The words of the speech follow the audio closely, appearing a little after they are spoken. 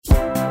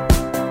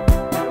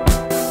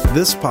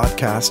This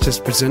podcast is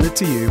presented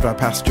to you by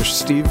Pastor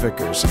Steve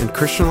Vickers and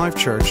Christian Life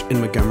Church in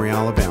Montgomery,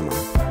 Alabama.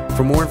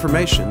 For more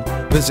information,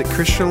 visit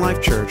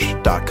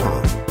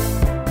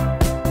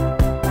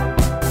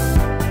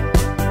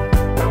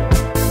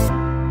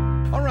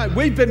christianlifechurch.com. All right,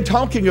 we've been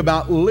talking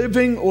about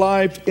living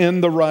life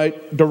in the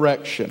right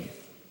direction.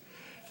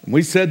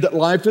 We said that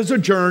life is a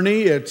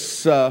journey.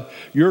 It's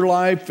your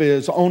life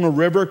is on a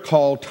river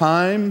called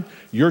time,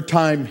 your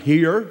time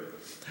here.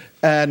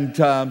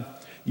 And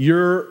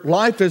your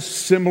life is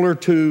similar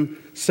to,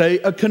 say,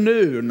 a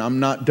canoe. And I'm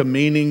not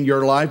demeaning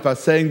your life by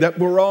saying that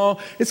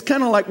it's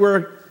kind of like we're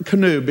a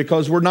canoe,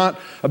 because we're not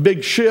a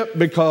big ship,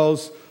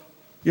 because,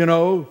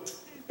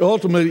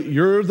 ultimately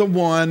you're the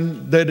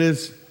one that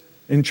is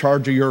in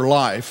charge of your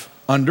life,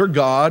 under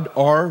God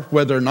or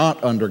whether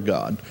not under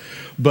God.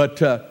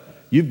 But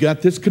you've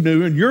got this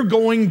canoe and you're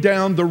going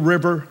down the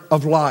river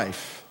of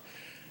life.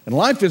 And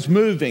life is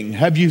moving.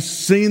 Have you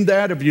seen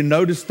that? Have you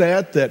noticed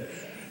that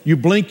you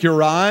blink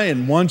your eye,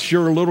 and once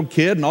you're a little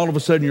kid, and all of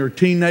a sudden you're a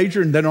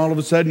teenager, and then all of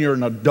a sudden you're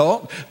an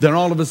adult, then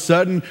all of a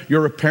sudden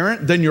you're a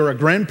parent, then you're a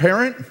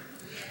grandparent,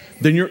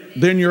 then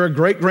you're a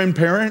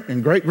great-grandparent,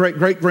 and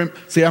great-great-great-grand.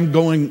 See, I'm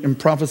going and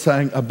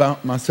prophesying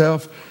about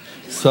myself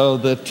so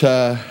that,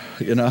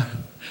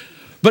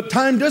 But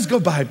time does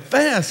go by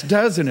fast,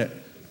 doesn't it?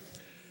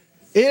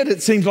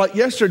 It seems like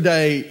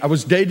yesterday I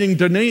was dating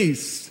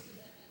Denise.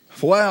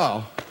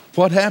 Wow,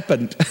 what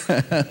happened?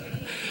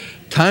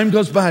 Time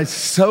goes by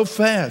so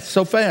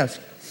fast.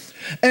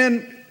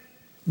 And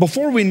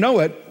before we know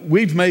it,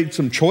 we've made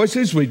some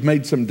choices, we've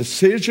made some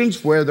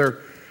decisions,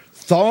 whether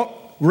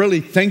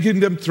really thinking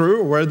them through,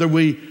 or whether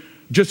we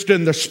just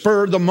in the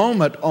spur of the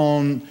moment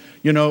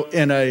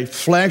in a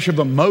flash of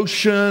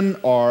emotion,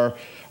 or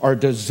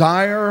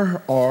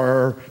desire,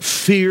 or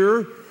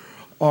fear,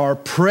 or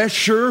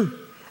pressure,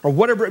 or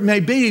whatever it may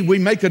be, we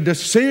make a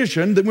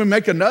decision, then we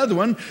make another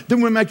one,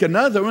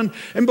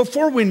 and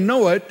before we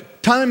know it,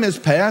 time has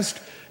passed,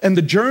 and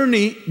the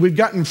journey, we've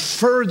gotten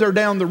further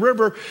down the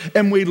river,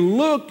 and we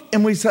look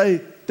and we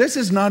say, this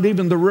is not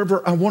even the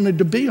river I wanted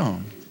to be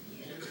on.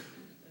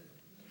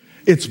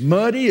 It's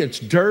muddy, it's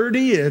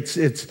dirty, it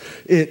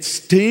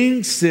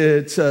stinks,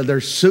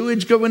 there's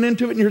sewage going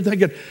into it, and you're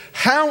thinking,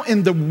 how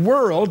in the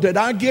world did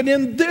I get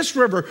in this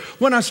river?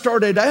 When I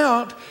started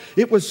out,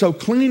 it was so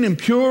clean and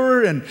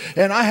pure, and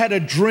I had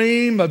a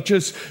dream of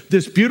just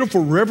this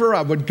beautiful river.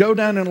 I would go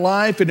down in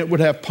life, and it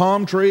would have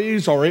palm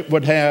trees, or it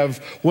would have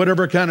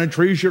whatever kind of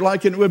trees you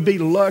like, and it would be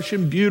lush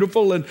and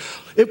beautiful, and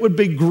it would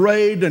be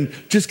great, and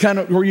just kind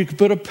of where you could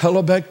put a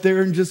pillow back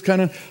there and just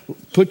kind of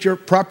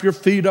prop your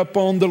feet up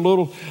on the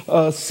little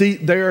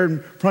seat there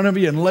in front of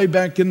you and lay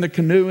back in the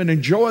canoe and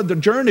enjoy the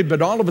journey.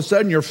 But all of a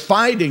sudden you're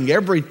fighting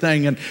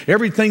everything, and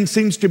everything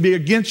seems to be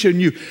against you,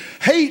 and you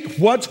hate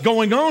what's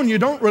going on. You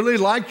don't really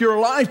like your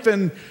life,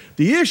 and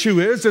the issue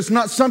is it's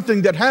not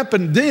something that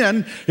happened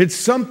then. It's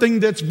something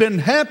that's been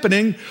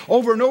happening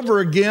over and over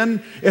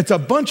again. It's a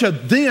bunch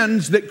of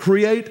thens that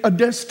create a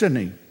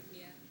destiny.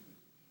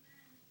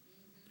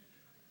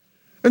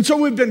 And so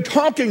we've been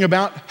talking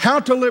about how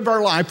to live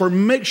our life, or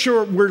make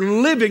sure we're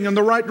living in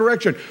the right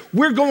direction.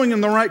 We're going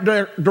in the right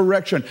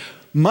direction.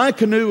 My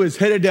canoe is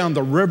headed down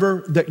the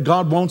river that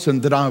God wants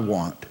and that I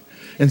want,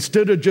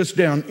 instead of just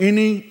down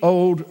any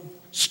old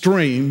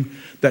stream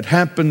that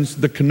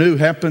the canoe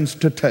happens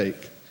to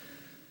take.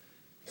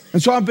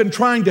 And so I've been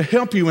trying to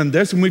help you in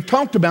this, and we've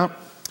talked about,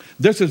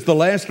 this is the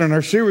last in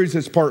our series,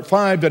 it's part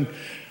 5, and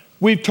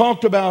we've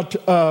talked about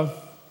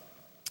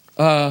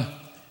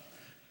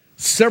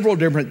several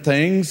different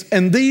things,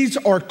 and these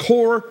are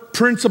core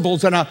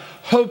principles, and I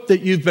hope that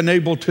you've been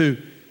able to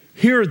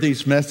hear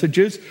these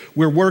messages.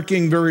 We're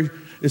working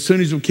as soon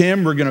as we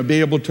can, we're going to be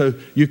able to,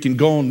 you can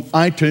go on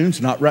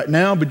iTunes, not right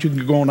now, but you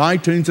can go on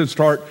iTunes and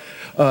start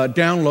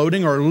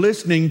downloading or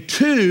listening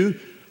to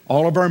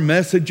all of our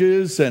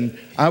messages, and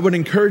I would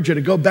encourage you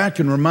to go back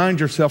and remind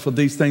yourself of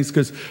these things,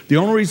 because the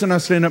only reason I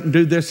stand up and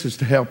do this is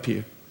to help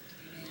you.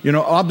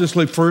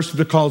 Obviously first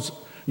because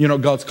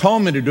God's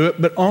called me to do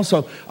it, but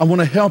also I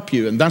want to help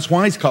you. And that's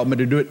why He's called me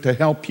to do it, to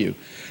help you.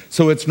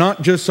 So it's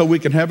not just so we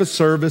can have a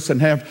service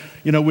and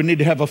we need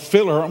to have a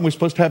filler. Aren't we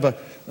supposed to have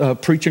a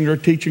preaching or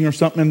teaching or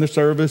something in the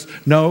service?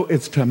 No,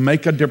 it's to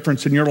make a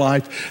difference in your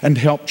life and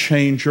help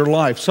change your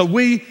life. So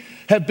we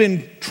have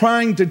been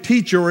trying to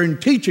teach you, or in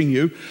teaching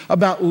you,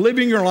 about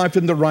living your life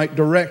in the right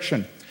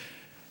direction.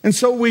 And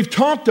so we've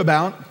talked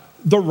about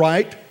the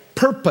right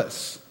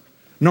purpose.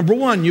 Number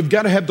one, you've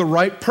got to have the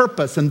right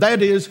purpose, and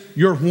that is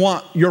your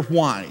why. Your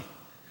why.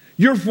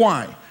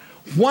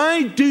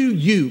 Why do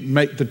you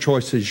make the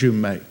choices you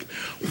make?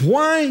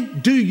 Why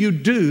do you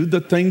do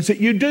the things that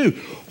you do?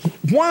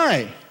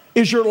 Why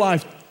is your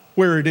life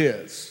where it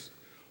is?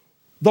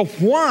 The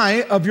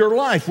why of your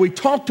life. We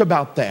talked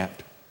about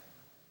that.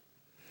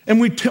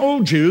 And we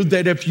told you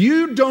that if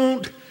you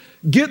don't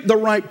get the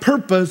right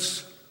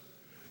purpose,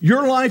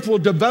 your life will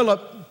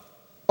develop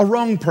a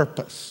wrong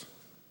purpose.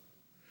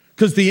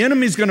 Because the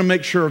enemy's going to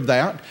make sure of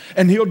that,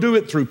 and he'll do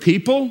it through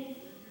people,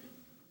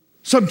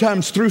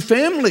 sometimes through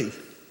family.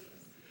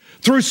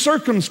 through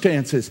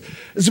circumstances.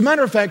 As a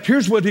matter of fact,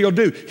 here's what he'll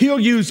do. He'll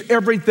use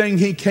everything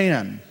he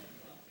can,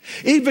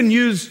 even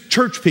use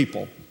church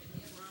people.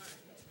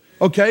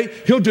 Okay?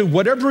 He'll do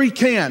whatever he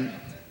can.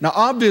 Now,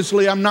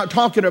 obviously, I'm not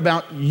talking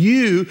about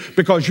you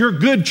because you're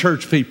good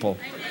church people.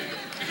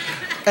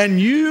 And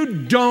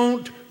you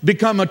don't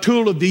become a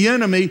tool of the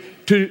enemy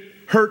to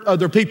hurt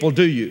other people,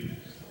 do you?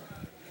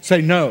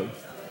 Say no.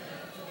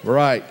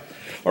 Right.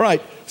 All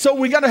right. So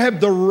we got to have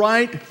the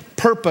right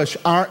purpose.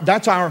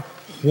 That's our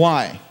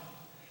why.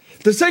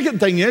 The second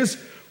thing is,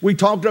 we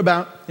talked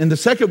about in the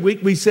second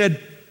week, we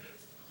said,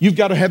 you've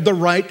got to have the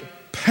right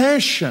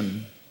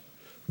passion.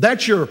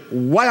 That's your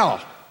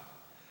wow.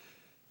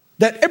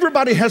 That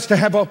everybody has to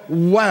have a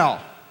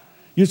wow.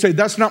 You say,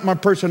 that's not my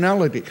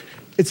personality.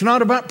 It's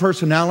not about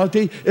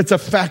personality. It's a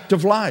fact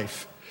of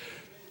life.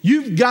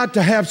 You've got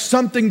to have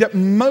something that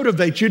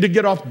motivates you to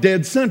get off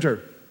dead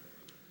center.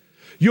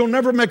 You'll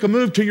never make a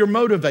move till you're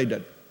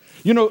motivated.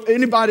 You know,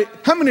 anybody,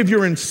 how many of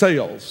you are in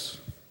sales?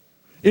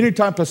 Any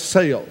type of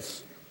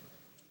sales?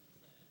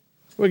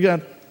 We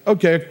got,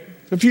 okay,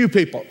 a few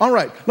people. All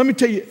right, let me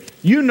tell you,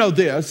 you know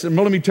this, and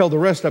let me tell the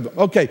rest of it.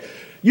 Okay,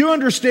 you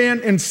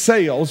understand in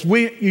sales,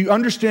 you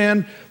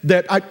understand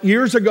that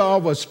years ago I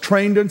was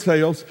trained in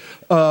sales,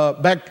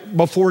 back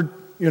before,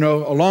 a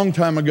long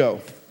time ago.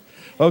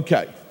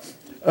 Okay,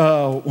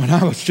 when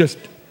I was just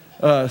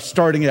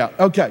starting out.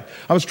 Okay,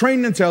 I was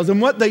trained in sales, and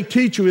what they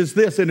teach you is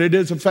this, and it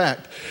is a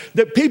fact,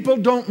 that people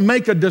don't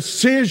make a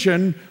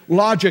decision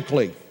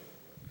logically.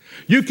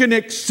 You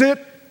can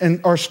sit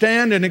or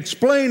stand and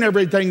explain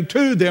everything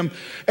to them,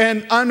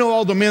 and I know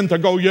all the men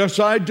that go, yes,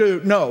 I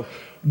do. No,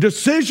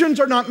 decisions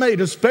are not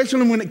made,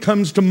 especially when it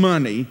comes to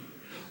money,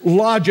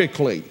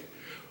 logically.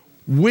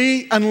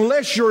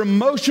 Unless your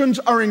emotions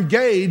are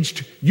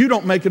engaged, you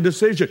don't make a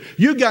decision.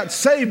 You got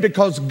saved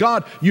because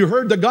you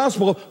heard the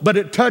gospel, but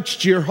it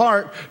touched your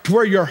heart to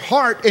where your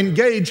heart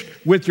engaged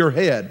with your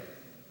head.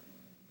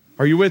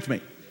 Are you with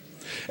me?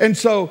 And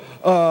so,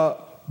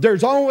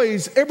 there's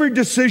always, every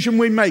decision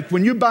we make,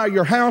 when you buy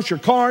your house, your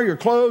car, your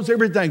clothes,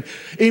 everything,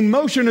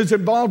 emotion is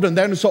involved in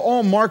that. And so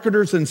all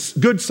marketers and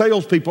good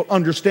salespeople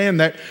understand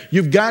that.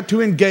 You've got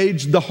to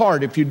engage the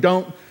heart. If you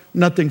don't,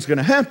 nothing's going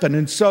to happen.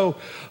 And so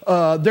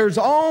there's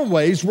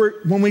always,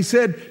 when we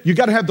said you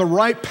got to have the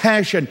right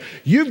passion,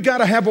 you've got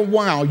to have a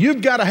wow.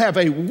 You've got to have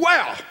a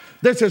wow.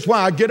 This is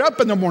why I get up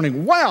in the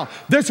morning. Wow,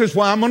 this is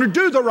why I'm going to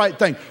do the right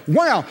thing.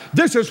 Wow,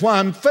 this is why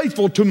I'm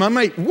faithful to my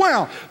mate.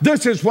 Wow,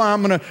 this is why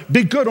I'm going to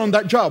be good on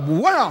that job.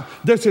 Wow,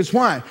 this is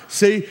why.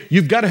 See,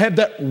 you've got to have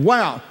that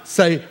wow.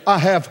 Say, I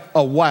have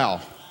a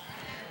wow.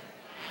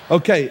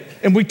 Okay,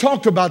 and we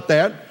talked about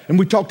that, and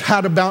we talked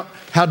about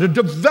how to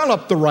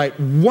develop the right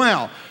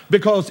wow.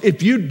 Because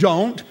if you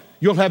don't,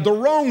 you'll have the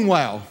wrong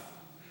wow.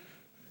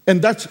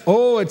 And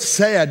it's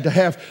sad to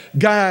have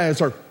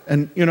guys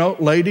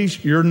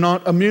ladies, you're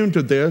not immune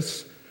to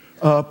this.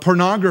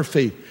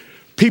 Pornography.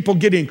 People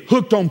getting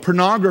hooked on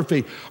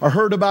pornography. I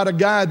heard about a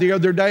guy the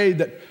other day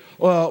that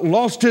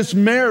lost his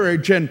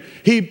marriage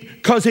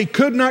because he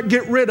could not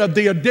get rid of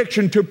the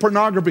addiction to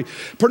pornography.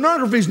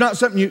 Pornography is not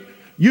something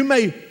you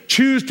may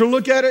choose to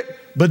look at it,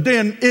 but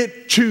then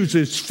it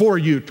chooses for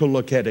you to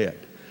look at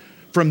it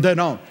from then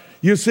on.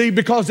 You see,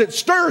 because it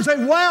stirs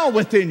a wow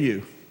within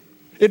you.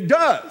 It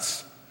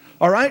does.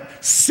 All right?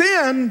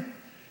 Sin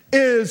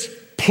is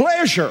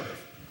pleasure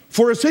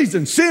for a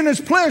season. Sin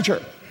is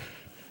pleasure.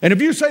 And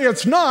if you say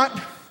it's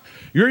not,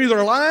 you're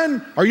either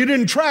lying or you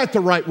didn't try it the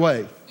right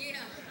way. Yeah.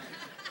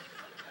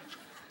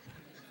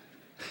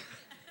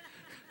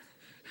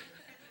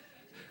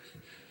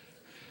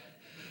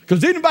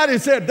 Because anybody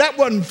that said that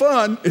wasn't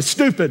fun is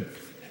stupid.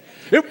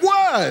 It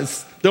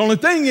was. The only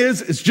thing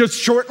is, it's just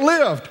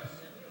short-lived.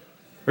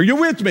 Are you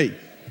with me?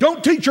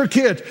 Don't teach your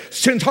kids,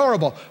 sin's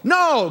horrible.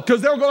 No,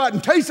 because they'll go out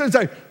and taste it and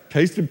say,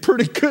 tasted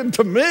pretty good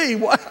to me.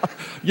 Wow.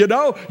 You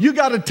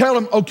got to tell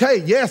them, okay,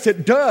 yes,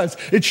 it does.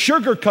 It's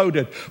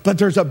sugar-coated, but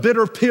there's a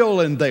bitter pill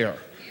in there.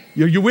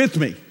 Are you with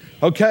me?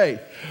 Okay.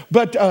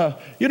 But,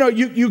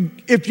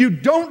 if you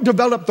don't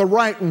develop the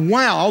right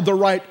wow, the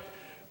right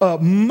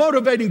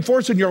motivating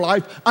force in your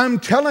life, I'm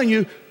telling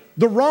you,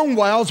 the wrong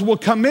wows will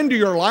come into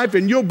your life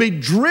and you'll be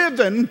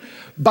driven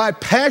by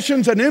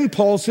passions and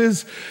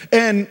impulses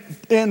and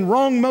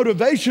wrong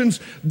motivations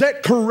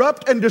that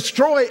corrupt and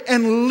destroy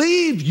and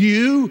leave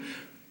you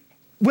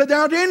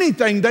without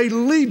anything. They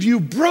leave you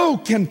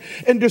broke and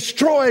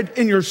destroyed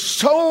in your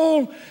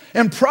soul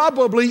and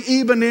probably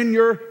even in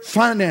your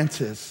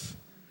finances.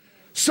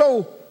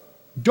 So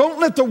don't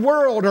let the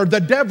world or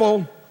the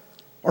devil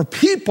or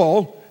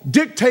people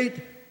dictate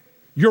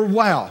your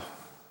wow.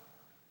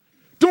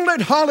 Don't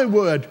let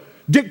Hollywood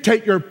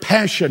dictate your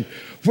passion,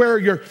 where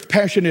your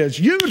passion is.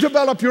 You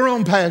develop your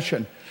own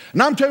passion.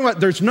 And I'm telling you what,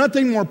 there's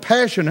nothing more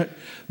passionate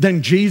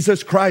than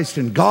Jesus Christ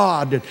and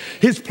God and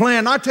His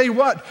plan. I tell you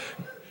what,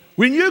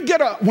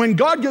 when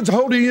God gets a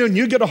hold of you and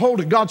you get a hold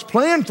of God's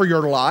plan for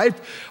your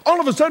life, all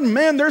of a sudden,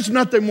 man, there's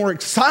nothing more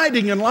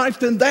exciting in life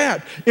than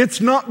that.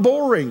 It's not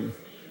boring.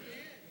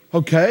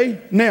 Okay?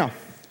 Now,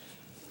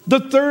 the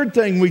third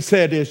thing we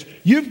said is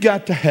you've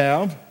got to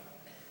have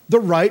the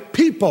right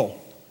people.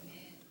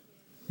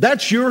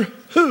 That's your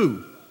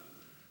who.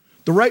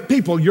 The right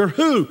people, your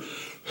who.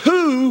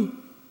 Who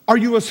are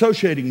you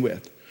associating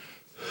with?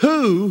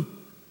 Who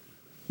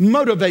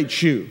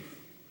motivates you?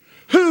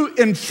 Who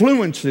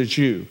influences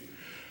you?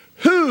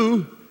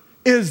 Who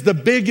is the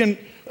big,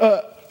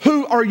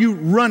 who are you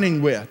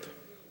running with?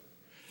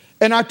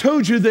 And I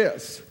told you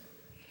this,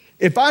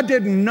 if I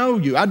didn't know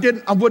you, I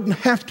wouldn't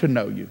have to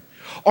know you.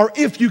 Or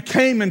if you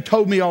came and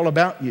told me all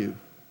about you.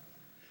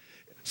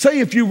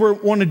 Say if you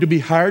wanted to be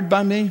hired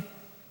by me,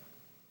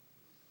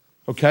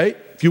 okay?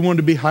 If you wanted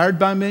to be hired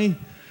by me,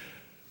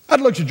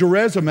 I'd look at your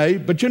resume,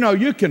 but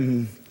you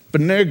can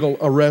finagle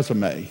a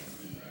resume.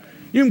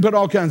 You can put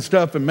all kinds of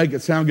stuff and make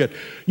it sound good.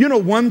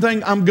 One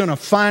thing I'm going to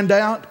find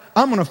out?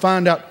 I'm going to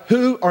find out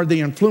who are the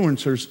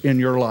influencers in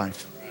your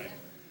life.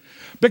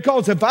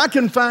 Because if I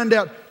can find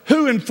out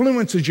who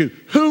influences you,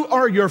 who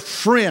are your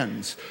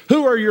friends,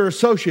 who are your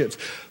associates,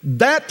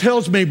 that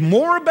tells me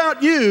more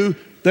about you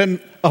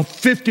than a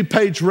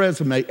 50-page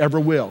resume ever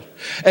will.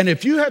 And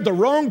if you have the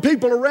wrong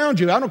people around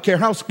you, I don't care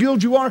how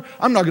skilled you are,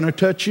 I'm not going to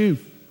touch you.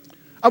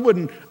 I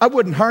wouldn't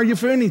hire you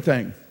for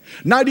anything.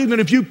 Not even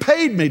if you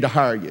paid me to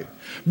hire you.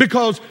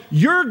 Because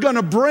you're going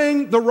to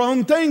bring the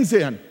wrong things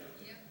in.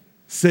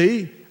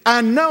 See?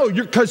 I know.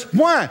 Because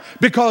why?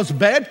 Because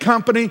bad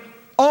company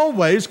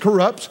always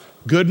corrupts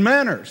good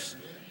manners.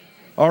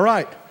 All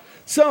right.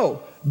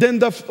 So, then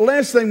the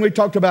last thing we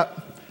talked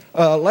about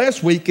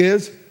last week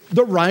is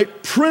the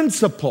right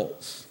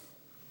principles.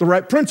 The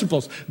right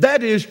principles.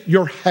 That is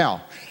your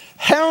how.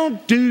 How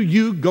do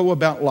you go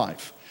about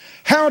life?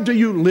 How do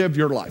you live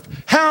your life?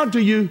 How do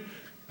you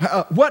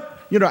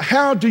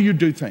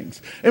do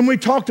things? And we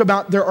talked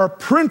about there are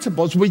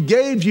principles. We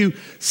gave you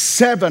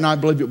 7, I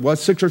believe it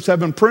was, 6 or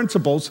 7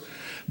 principles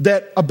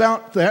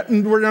about that,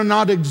 and we're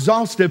not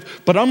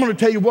exhaustive, but I'm going to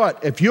tell you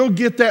what, if you'll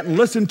get that and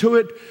listen to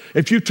it,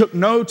 if you took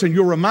notes and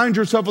you'll remind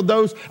yourself of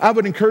those, I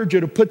would encourage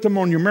you to put them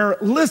on your mirror.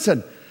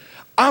 Listen,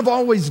 I've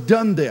always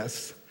done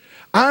this.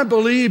 I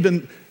believe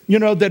in,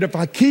 that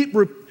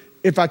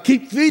if I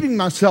keep feeding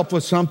myself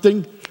with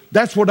something,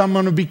 that's what I'm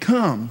going to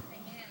become.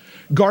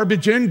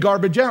 Garbage in,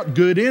 garbage out.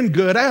 Good in,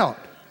 good out.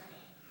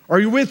 Are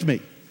you with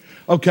me?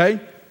 Okay.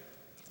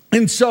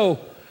 And so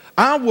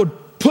I would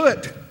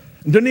put,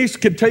 Denise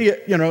could tell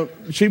you,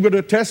 she would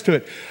attest to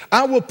it.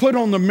 I will put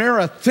on the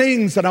mirror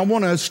things that I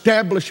want to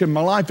establish in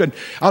my life. And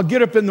I'll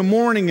get up in the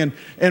morning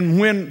and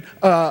when,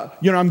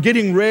 I'm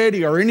getting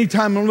ready or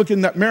anytime I'm looking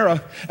in that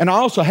mirror. And I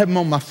also have them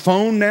on my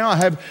phone now. I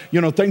have,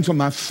 things on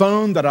my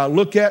phone that I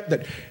look at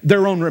that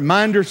they're on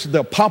reminders.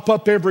 They'll pop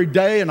up every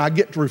day and I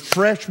get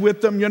refreshed with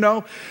them,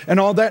 and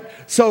all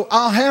that. So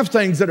I'll have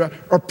things that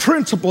are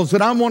principles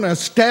that I want to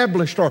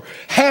establish or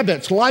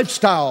habits,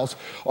 lifestyles,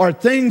 or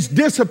things,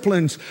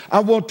 disciplines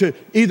I want to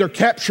either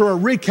capture or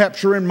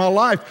recapture in my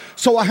life.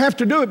 So I have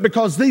to do it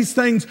because these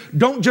things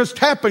don't just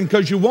happen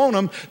because you want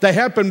them. They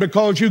happen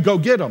because you go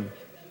get them.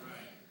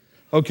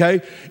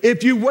 Okay?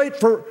 If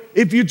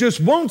you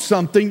just want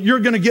something, you're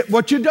going to get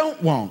what you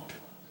don't want.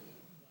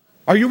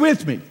 Are you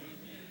with me?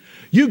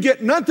 You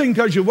get nothing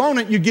because you want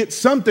it. You get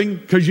something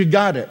because you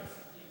got it.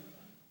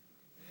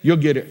 You'll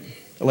get it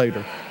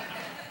later.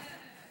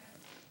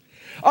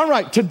 All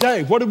right,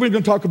 today, what are we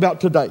going to talk about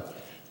today?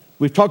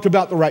 We've talked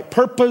about the right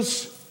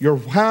purpose, your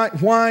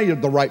why,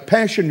 the right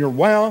passion, your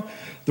wow,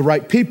 the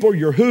right people,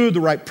 your who, the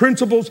right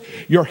principles,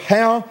 your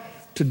how.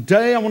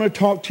 Today I want to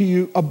talk to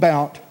you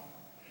about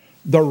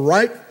the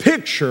right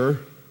picture,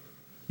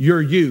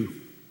 your you.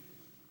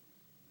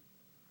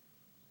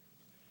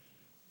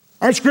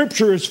 Our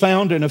scripture is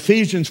found in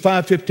Ephesians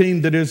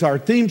 5:15, that is our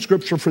theme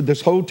scripture for this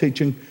whole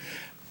teaching.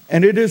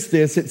 And it is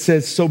this, it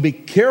says, so be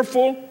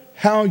careful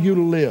how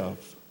you live.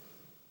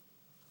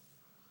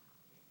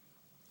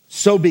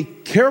 So be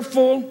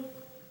careful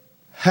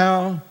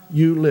how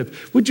you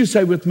live. Would you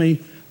say with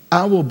me,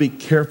 I will be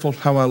careful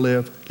how I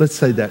live? Let's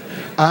say that.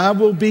 I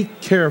will be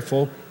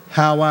careful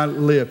how I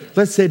live.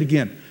 Let's say it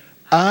again.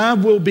 I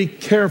will be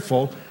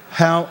careful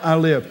how I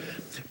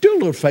live. Do a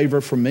little favor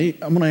for me.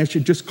 I'm going to ask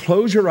you, just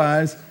close your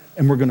eyes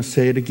and we're going to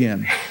say it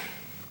again.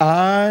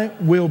 I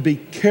will be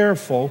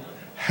careful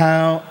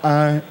how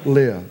I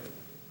live.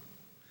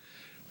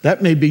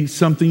 That may be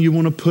something you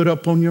want to put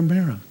up on your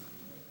mirror.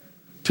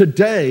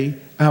 Today,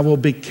 I will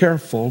be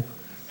careful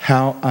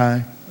how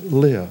I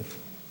live.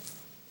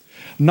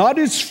 Not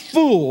as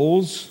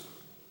fools,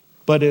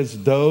 but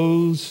as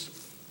those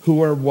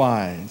who are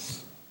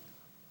wise.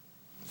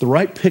 The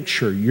right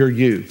picture, you're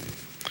you.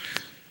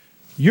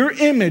 Your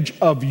image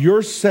of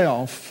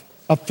yourself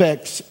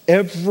affects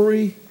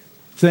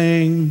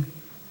everything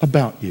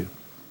about you.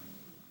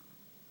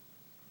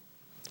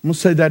 I'm going to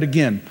say that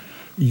again.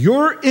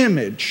 Your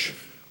image.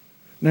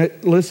 Now,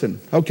 listen,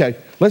 okay,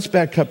 let's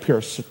back up here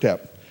a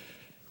step.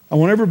 I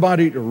want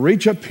everybody to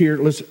reach up here.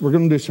 Listen, we're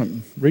going to do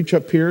something. Reach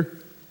up here.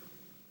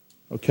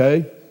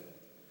 Okay?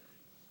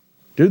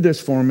 Do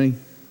this for me.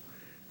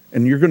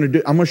 And I'm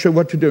going to show you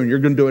what to do, and you're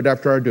going to do it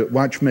after I do it.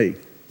 Watch me.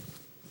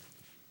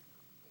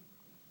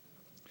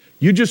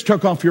 You just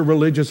took off your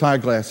religious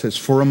eyeglasses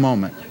for a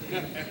moment.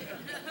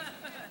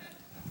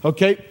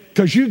 Okay?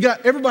 Because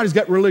everybody's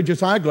got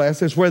religious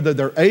eyeglasses, whether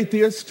they're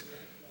atheist,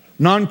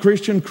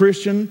 non-Christian,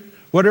 Christian,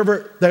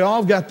 whatever. They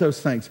all got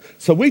those things.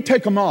 So we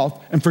take them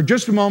off, and for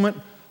just a moment,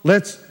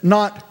 let's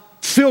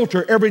not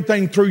filter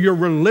everything through your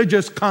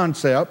religious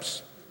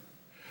concepts.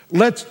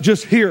 Let's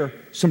just hear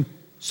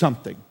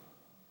something.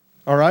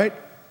 All right?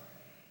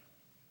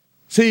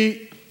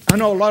 See, I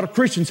know a lot of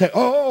Christians say,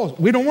 oh,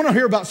 we don't want to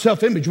hear about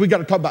self-image. We got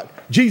to talk about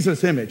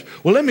Jesus' image.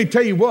 Well, let me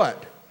tell you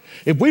what.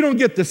 If we don't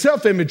get the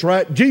self-image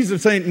right,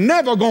 Jesus ain't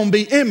never going to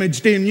be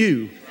imaged in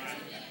you.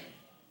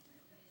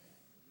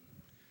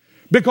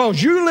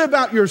 Because you live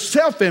out your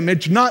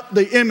self-image, not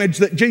the image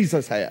that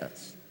Jesus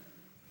has.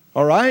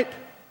 All right?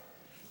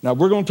 Now,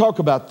 we're going to talk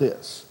about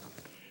this.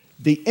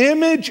 The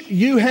image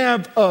you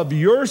have of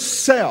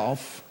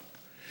yourself,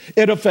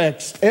 it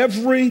affects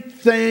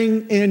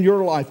everything in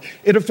your life.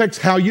 It affects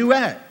how you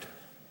act,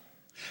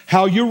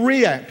 how you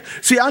react.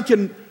 See,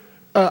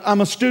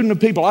 I'm a student of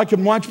people. I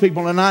can watch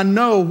people and I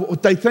know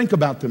what they think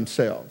about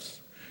themselves.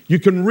 You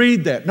can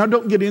read that. Now,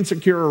 don't get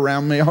insecure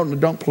around me. Oh, no,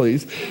 don't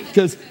please.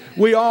 Because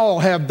we all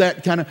have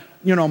that kind of,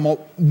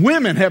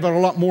 women have it a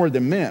lot more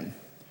than men.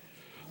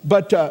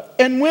 But,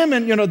 and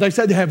women, they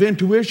say they have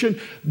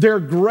intuition. They're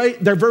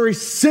great. They're very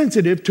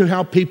sensitive to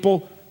how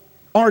people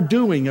are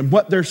doing and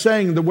what they're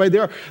saying, the way they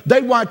are.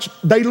 They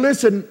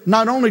listen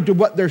not only to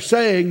what they're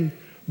saying,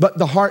 but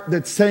the heart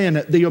that's saying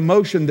it, the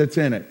emotion that's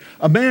in it.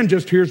 A man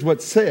just hears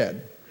what's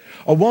said.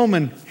 A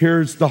woman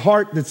hears the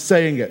heart that's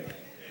saying it.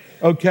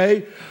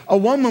 Okay? A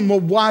woman will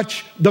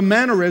watch the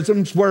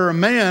mannerisms where a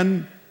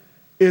man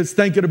is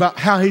thinking about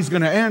how he's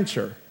going to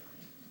answer.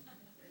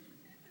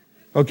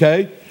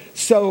 Okay?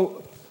 So,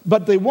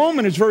 but the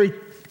woman is very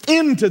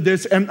into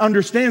this and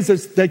understands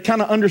this. They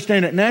kind of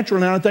understand it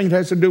naturally, and I think it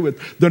has to do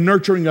with the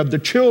nurturing of the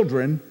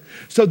children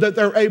so that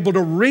they're able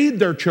to read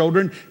their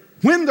children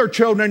when their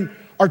children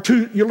are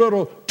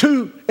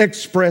too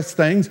express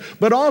things,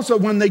 but also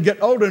when they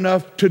get old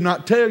enough to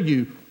not tell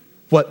you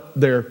what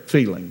they're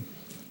feeling.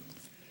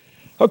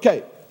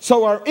 Okay,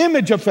 so our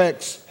image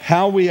affects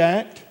how we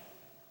act,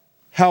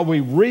 how we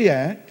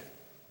react,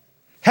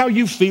 how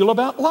you feel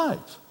about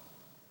life.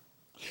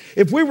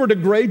 If we were to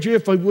grade you,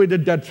 if we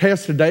did a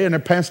test today and I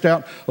passed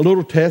out a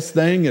little test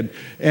thing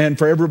and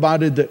for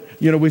everybody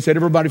that, we said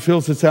everybody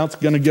fills this out is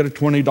going to get a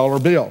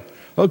 $20 bill.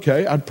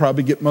 Okay, I'd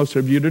probably get most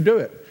of you to do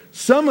it.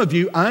 Some of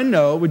you, I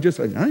know, would just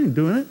say, I ain't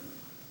doing it.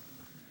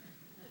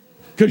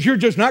 Because you're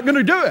just not going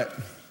to do it.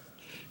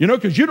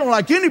 Because you don't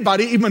like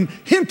anybody even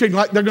hinting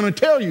like they're going to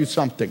tell you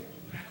something.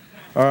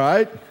 All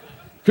right?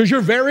 Because you're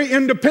very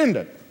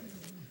independent,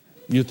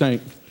 you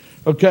think.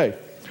 Okay.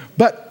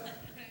 But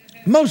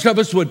most of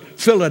us would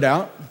fill it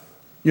out,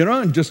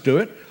 and just do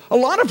it. A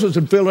lot of us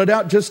would fill it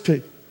out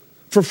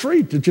for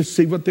free to just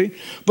see what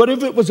but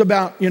if it was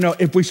about,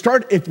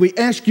 if we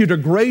ask you to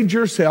grade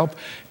yourself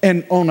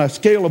and on a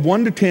scale of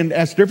 1 to 10,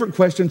 ask different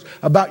questions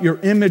about your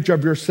image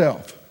of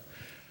yourself,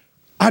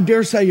 I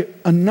dare say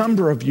a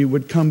number of you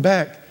would come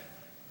back,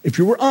 if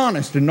you were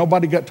honest and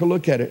nobody got to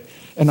look at it,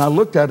 and I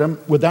looked at them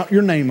without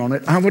your name on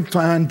it, I would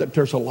find that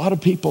there's a lot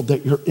of people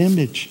that your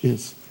image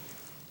is,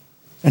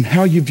 and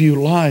how you view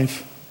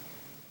life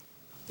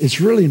is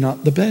really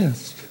not the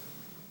best.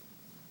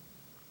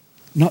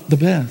 Not the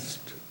best.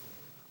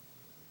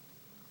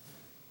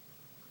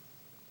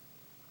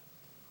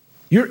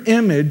 Your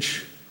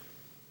image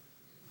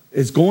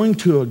is going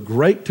to a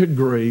great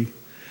degree,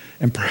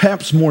 and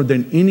perhaps more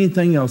than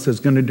anything else, is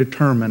going to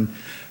determine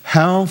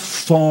how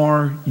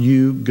far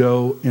you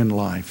go in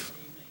life.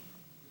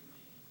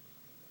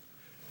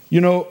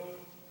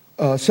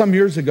 Some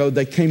years ago,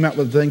 they came out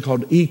with a thing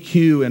called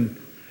EQ,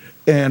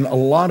 and a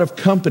lot of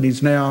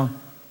companies now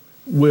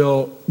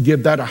will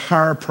give that a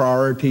higher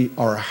priority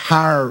or a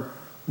higher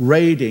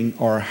rating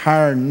or a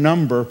higher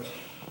number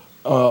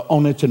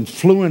on its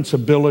influence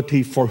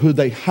ability for who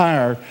they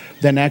hire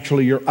than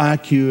actually your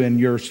IQ and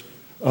your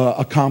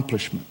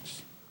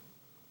accomplishments.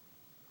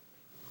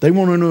 They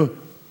want to know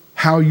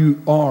how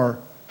you are,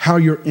 how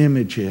your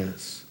image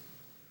is.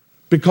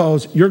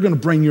 Because you're going to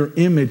bring your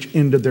image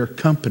into their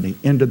company,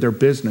 into their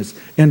business,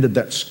 into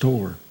that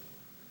store.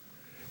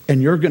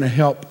 And you're going to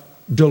help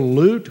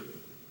dilute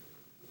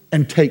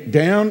and take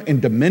down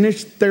and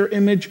diminish their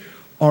image,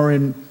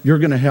 you're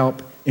going to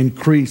help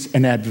increase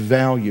and add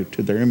value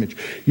to their image.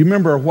 You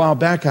remember a while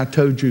back I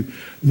told you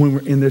when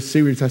we're in this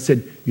series, I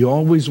said, you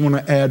always want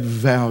to add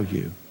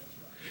value.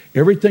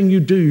 Everything you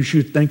do, you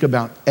should think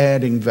about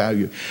adding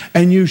value.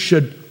 And you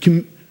should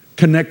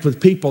connect with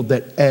people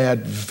that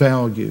add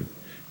value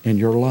in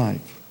your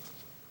life.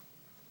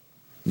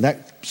 And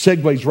that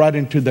segues right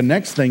into the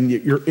next thing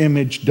that your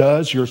image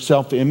does, your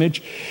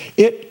self-image.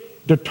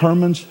 It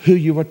determines who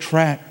you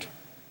attract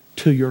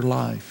to your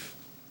life.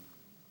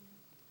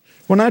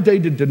 When I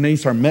dated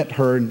Denise, or met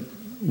her, and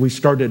we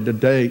started to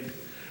date,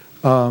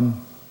 I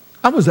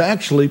was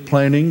actually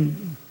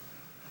planning,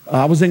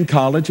 I was in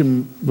college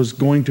and was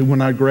going to,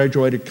 when I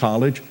graduated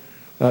college,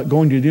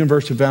 going to the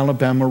University of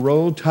Alabama,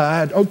 Roll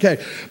Tide.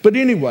 Okay, but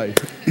anyway.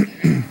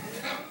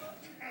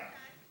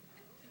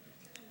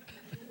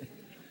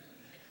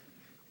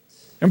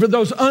 And for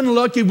those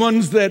unlucky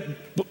ones that,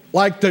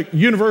 like the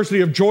University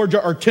of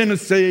Georgia or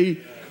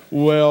Tennessee,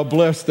 well,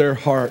 bless their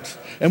hearts.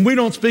 And we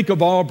don't speak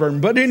of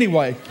Auburn, but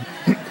anyway.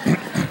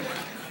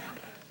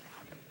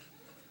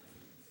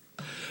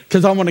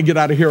 Because I want to get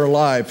out of here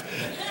alive.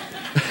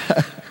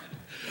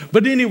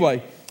 But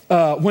anyway,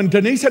 when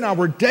Denise and I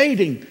were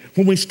dating,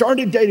 when I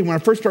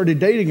first started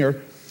dating her,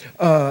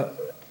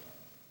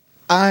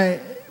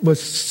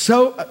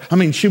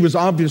 she was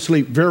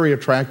obviously very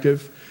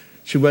attractive.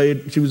 She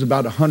was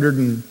about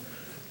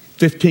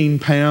 115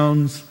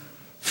 pounds,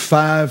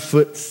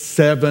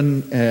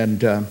 5'7",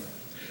 and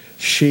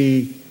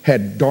she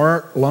had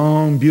dark,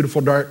 long,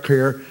 beautiful dark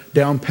hair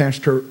down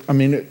past her.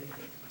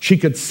 She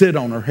could sit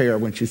on her hair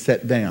when she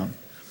sat down.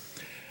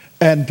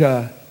 And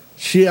I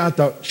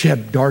thought she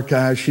had dark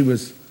eyes. She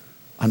was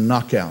a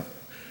knockout.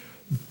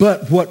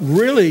 But what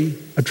really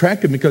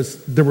attracted me,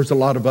 because there was a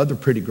lot of other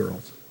pretty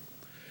girls,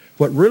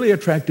 what really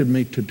attracted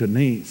me to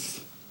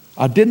Denise,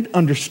 I didn't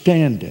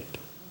understand it,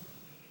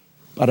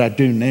 but I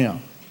do now,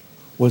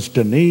 was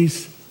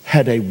Denise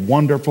had a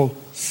wonderful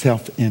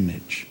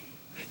self-image.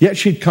 Yet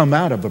she'd come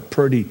out of a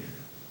pretty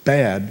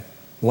bad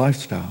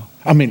lifestyle.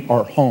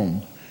 Or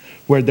home,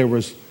 where there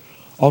was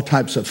all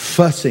types of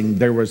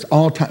fussing. It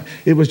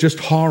was just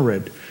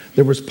horrid.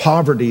 There was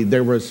poverty.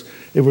 It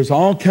was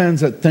all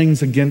kinds of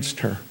things against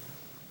her.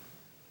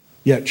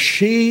 Yet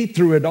she,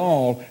 through it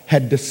all,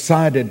 had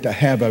decided to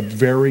have a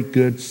very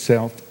good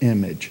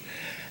self-image.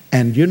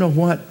 And you know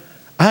what?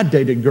 I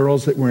dated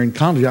girls that were in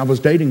college. I was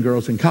dating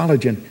girls in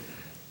college, and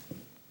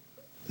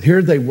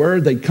here they were.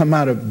 They'd come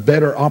out of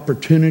better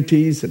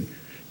opportunities, and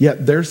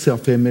yet their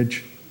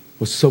self-image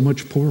was so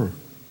much poorer.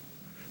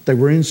 They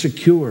were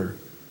insecure.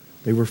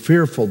 They were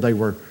fearful. They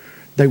were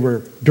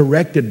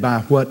directed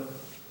by what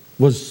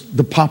was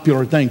the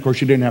popular thing. Of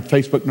course, you didn't have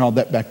Facebook and all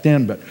that back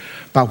then, but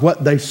by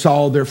what they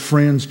saw their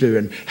friends do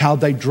and how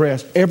they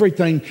dressed,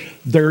 everything.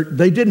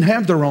 They didn't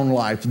have their own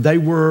life. They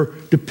were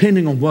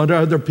depending on what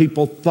other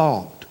people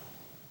thought.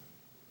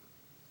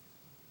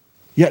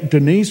 Yet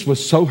Denise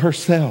was so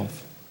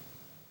herself.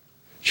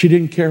 She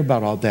didn't care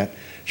about all that.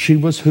 She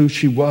was who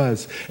she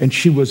was, and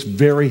she was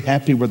very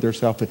happy with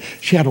herself.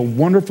 She had a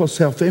wonderful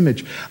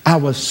self-image. I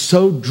was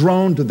so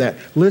drawn to that.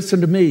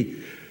 Listen to me.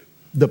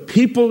 The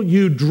people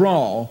you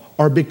draw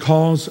are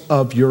because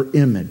of your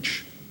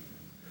image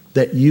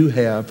that you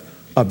have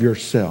of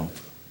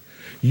yourself.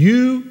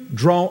 You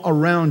draw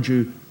around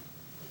you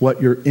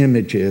what your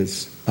image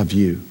is of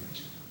you.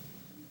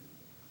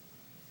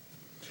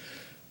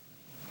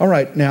 All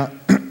right, now,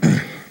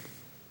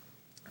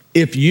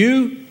 if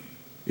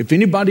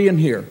anybody in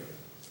here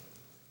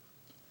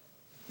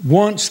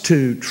wants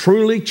to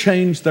truly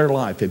change their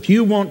life, if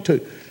you want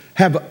to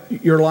have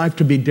your life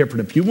to be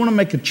different, if you want to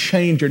make a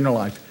change in your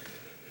life,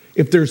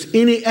 if there's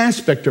any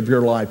aspect of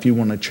your life you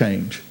want to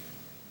change,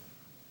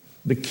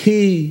 the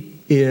key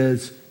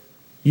is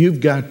you've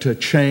got to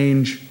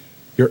change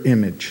your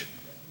image.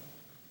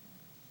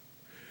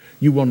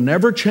 You will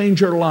never change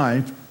your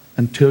life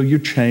until you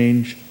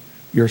change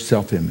your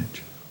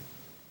self-image.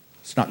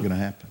 It's not going to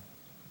happen.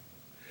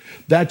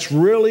 That's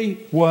really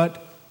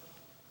what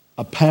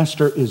a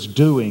pastor is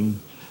doing,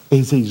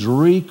 is he's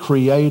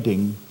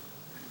recreating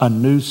a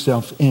new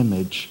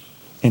self-image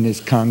in his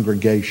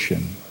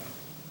congregation.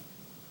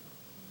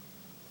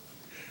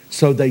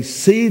 So they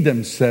see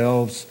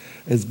themselves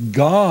as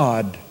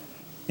God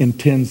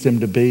intends them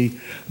to be,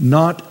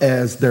 not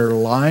as their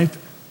life,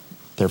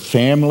 their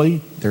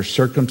family, their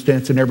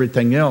circumstance, and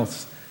everything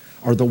else,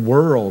 or the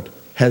world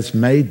has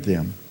made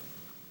them,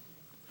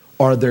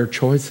 or their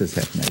choices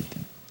have made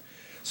them.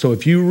 So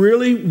if you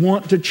really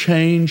want to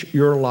change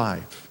your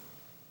life,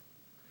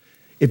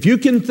 if you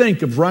can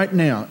think of right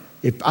now,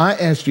 if I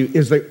asked you,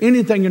 is there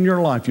anything in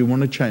your life you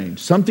want to change?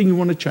 Something you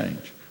want to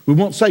change? We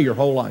won't say your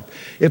whole life.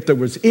 If there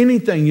was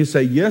anything you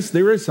say, yes,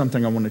 there is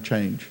something I want to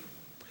change,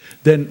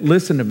 then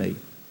listen to me.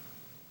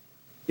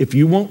 If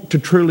you want to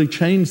truly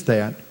change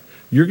that,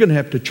 you're going to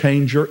have to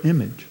change your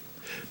image.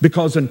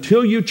 Because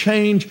until you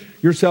change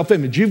your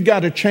self-image, you've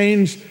got to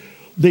change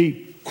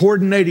the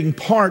coordinating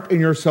part in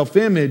your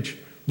self-image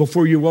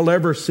before you will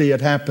ever see it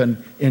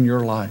happen in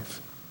your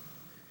life.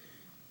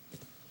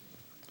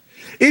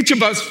 Each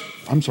of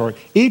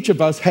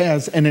us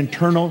has an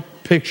internal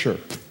picture.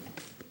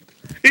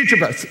 Each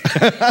of us.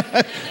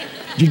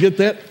 Did you get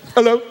that?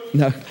 Hello?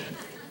 No.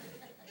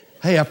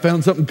 Hey, I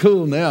found something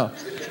cool now.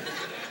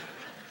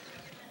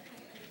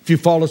 If you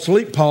fall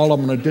asleep, Paul,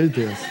 I'm going to do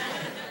this.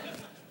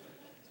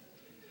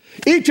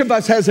 Each of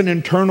us has an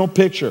internal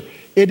picture.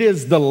 It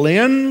is the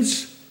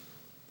lens,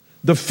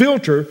 the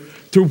filter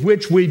through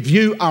which we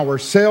view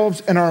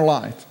ourselves and our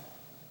life.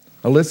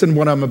 Now listen to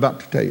what I'm about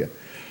to tell you.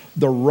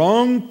 The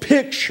wrong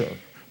picture,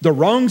 the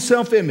wrong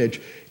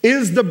self-image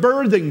is the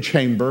birthing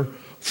chamber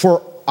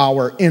for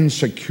our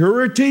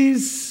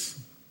insecurities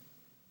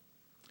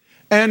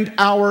and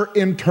our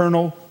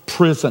internal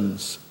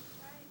prisons.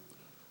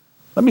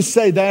 Let me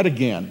say that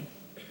again.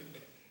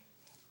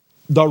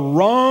 The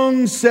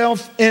wrong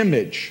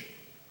self-image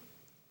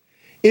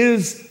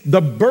is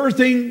the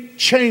birthing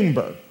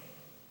chamber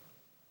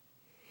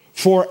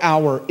for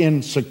our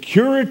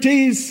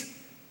insecurities,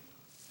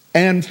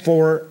 and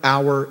for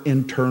our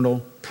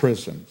internal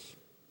prisons.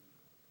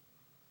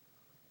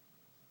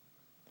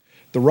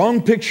 The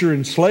wrong picture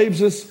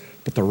enslaves us,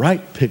 but the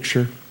right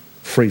picture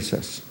frees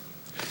us.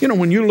 You know,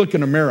 when you look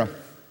in a mirror,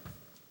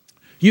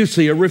 you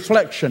see a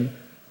reflection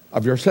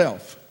of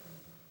yourself.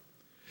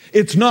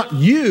 It's not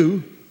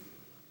you.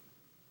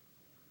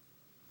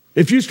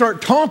 If you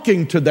start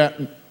talking to that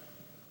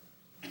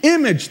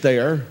image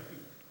there,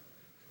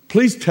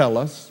 please tell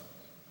us.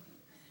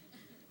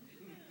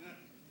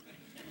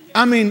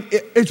 I mean,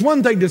 it's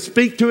one thing to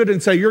speak to it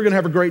and say, you're going to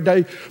have a great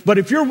day. But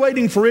if you're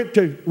waiting for it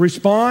to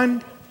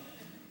respond,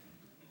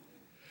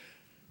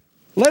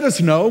 let us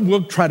know.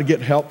 We'll try to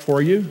get help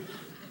for you.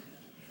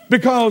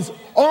 Because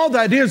all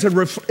that is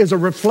a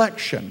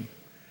reflection.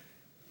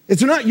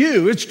 It's not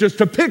you. It's just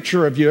a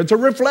picture of you. It's a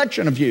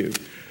reflection of you.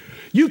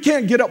 You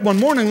can't get up one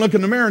morning, look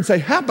in the mirror and say,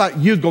 how about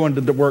you going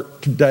to the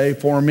work today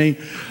for me?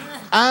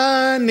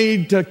 I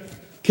need to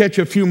catch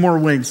a few more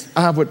winks.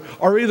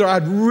 Or either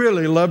I'd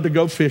really love to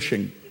go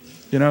fishing.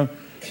 You know,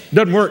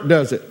 doesn't work,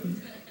 does it?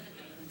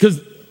 Because,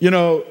 you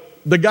know,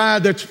 the guy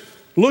that's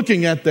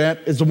looking at that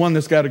is the one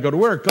that's got to go to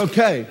work.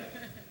 Okay.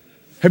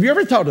 Have you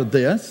ever thought of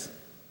this?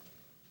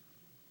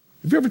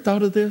 Have you ever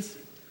thought of this?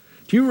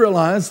 Do you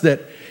realize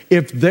that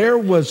if there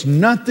was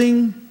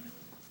nothing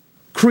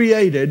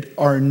created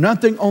or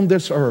nothing on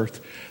this earth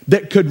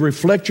that could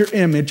reflect your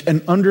image,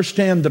 and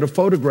understand that a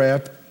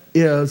photograph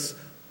is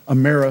a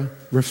mirror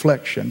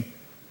reflection?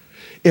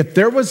 If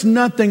there was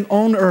nothing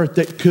on earth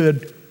that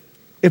could,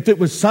 if it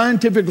was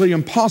scientifically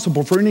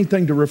impossible for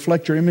anything to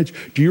reflect your image,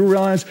 do you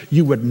realize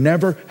you would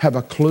never have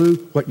a clue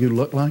what you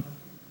look like?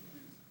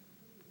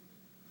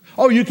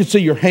 Oh, you could see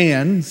your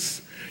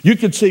hands. You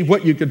could see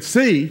what you could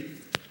see.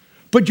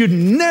 But you'd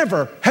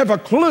never have a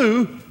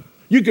clue.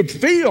 You could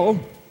feel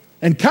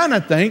and kind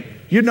of think,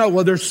 you know,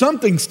 well, there's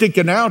something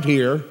sticking out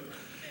here.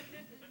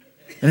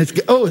 And it's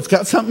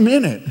got something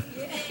in it.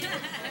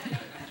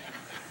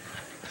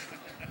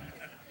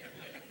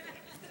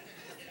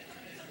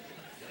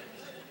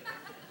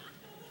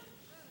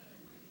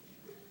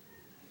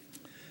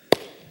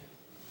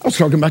 I was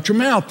talking about your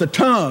mouth, the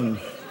tongue.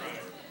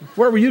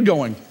 Where were you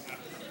going?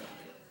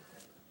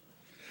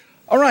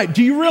 All right,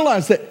 do you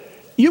realize that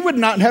you would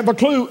not have a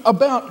clue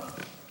about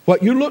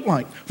what you look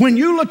like? When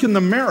you look in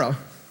the mirror,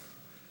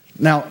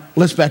 now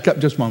let's back up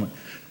just a moment.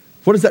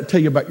 What does that tell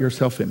you about your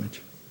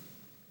self-image?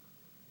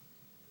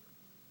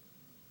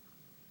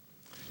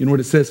 You know what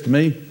it says to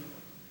me?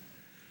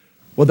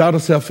 Without a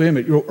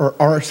self-image, or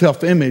our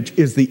self-image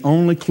is the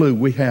only clue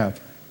we have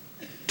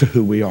to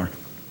who we are,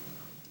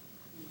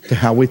 to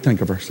how we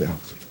think of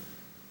ourselves,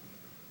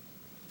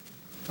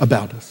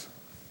 about us.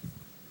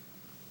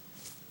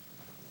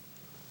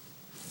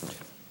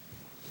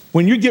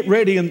 When you get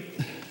ready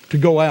to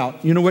go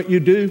out, you know what you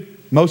do?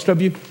 Most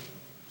of you,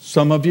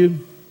 some of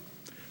you,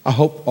 I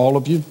hope all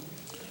of you.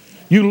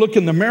 You look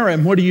in the mirror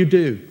and what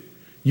do?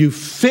 You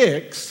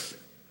fix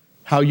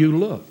how you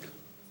look.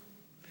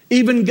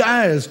 Even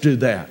guys do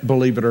that,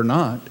 believe it or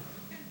not.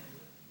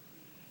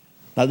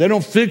 Now they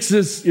don't fix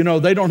this, you know,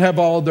 they don't have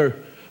all their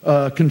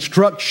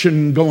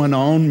construction going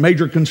on,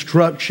 major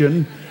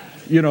construction,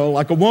 you know,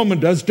 like a woman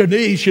does.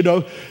 Denise, you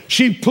know,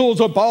 she pulls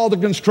up all the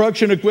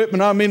construction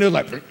equipment. I mean, it's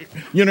like,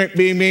 you know,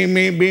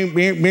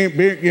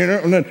 you know,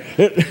 and then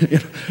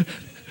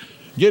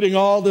getting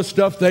all this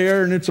stuff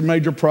there, and it's a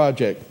major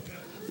project,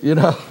 you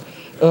know.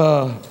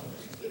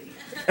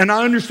 And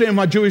I understand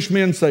why Jewish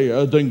men say,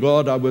 oh, thank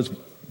God I was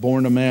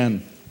born a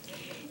man.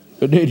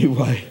 But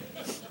anyway,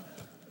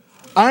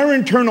 our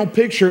internal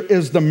picture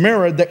is the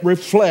mirror that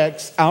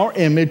reflects our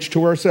image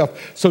to ourselves.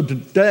 So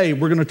today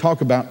we're going to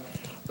talk about,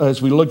 as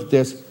we look at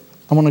this,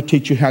 I want to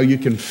teach you how you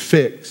can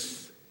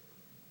fix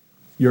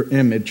your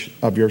image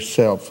of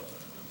yourself.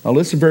 Now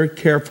listen very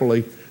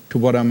carefully to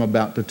what I'm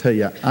about to tell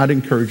you. I'd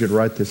encourage you to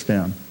write this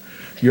down.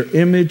 Your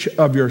image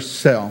of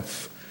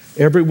yourself,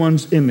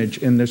 everyone's image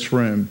in this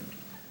room,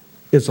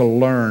 is a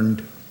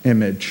learned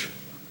image.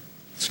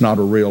 It's not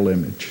a real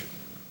image.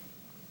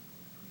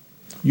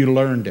 You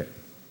learned it.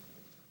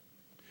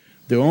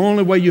 The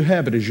only way you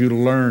have it is you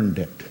learned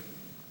it.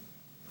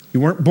 You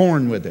weren't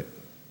born with it.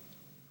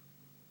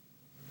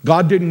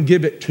 God didn't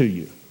give it to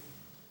you.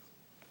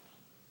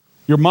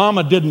 Your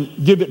mama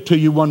didn't give it to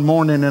you one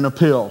morning in a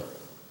pill.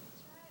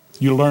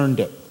 You learned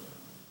it.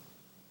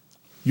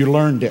 You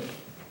learned it.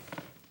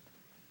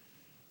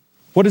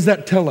 What does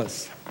that tell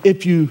us?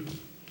 If you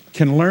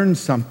can learn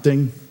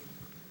something,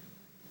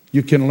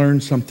 you can learn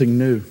something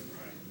new.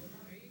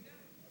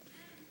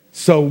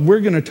 So we're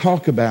going to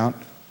talk about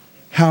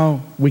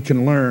how we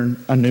can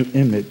learn a new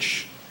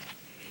image.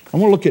 I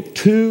want to look at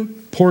two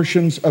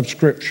portions of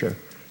Scripture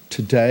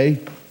today.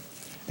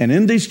 And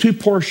in these two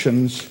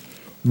portions,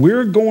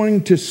 we're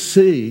going to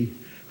see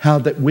how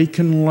that we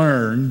can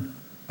learn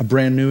a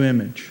brand new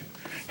image.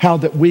 How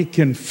that we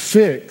can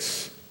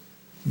fix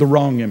the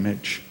wrong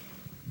image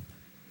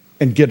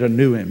and get a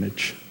new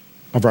image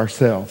of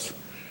ourselves.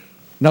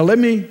 Now let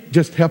me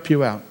just help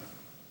you out.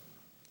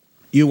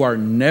 You are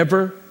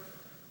never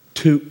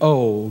too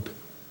old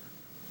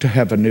to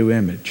have a new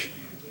image.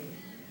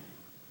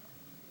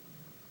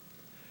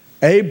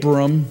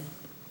 Abram,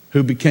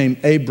 who became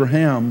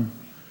Abraham,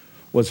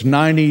 was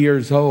 90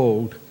 years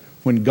old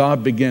when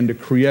God began to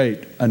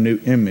create a new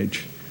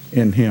image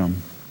in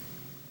him,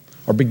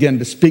 or began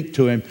to speak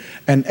to him.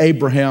 And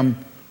Abraham,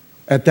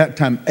 at that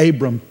time,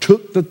 Abram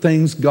took the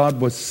things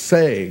God was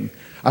saying.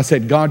 I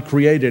said God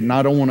created, and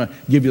I don't want to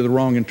give you the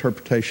wrong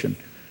interpretation.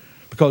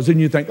 Because then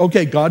you think,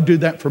 okay, God do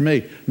that for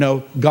me.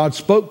 No, God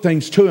spoke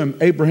things to him.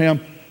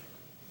 Abraham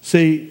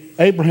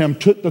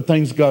took the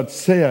things God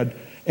said,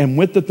 and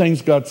with the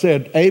things God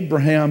said,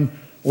 Abraham,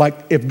 like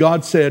if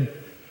God said,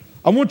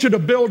 I want you to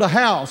build a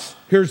house.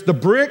 Here's the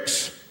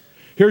bricks.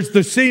 Here's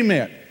the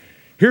cement.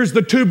 Here's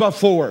the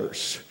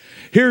 2x4s.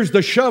 Here's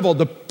the shovel,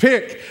 the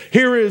pick.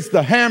 Here is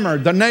the hammer,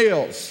 the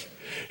nails.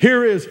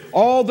 Here is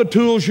all the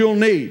tools you'll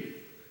need.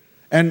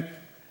 And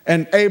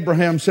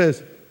Abraham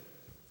says,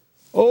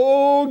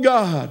 oh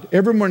God,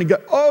 every morning,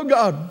 God, oh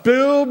God,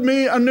 build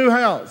me a new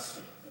house.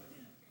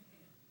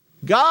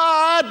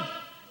 God,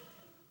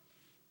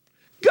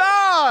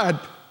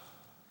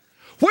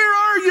 where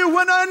are you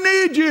when I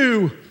need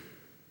you?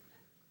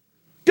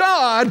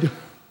 God.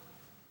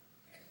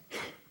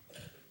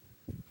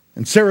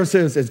 And Sarah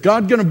says, is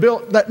God going to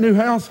build that new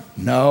house?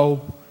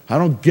 No, I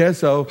don't guess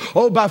so.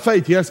 Oh, by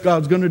faith, yes,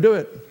 God's going to do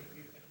it.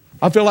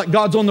 I feel like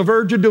God's on the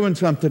verge of doing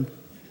something.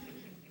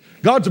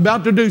 God's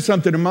about to do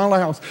something in my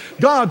house.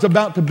 God's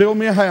about to build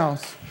me a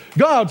house.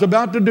 God's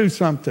about to do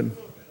something.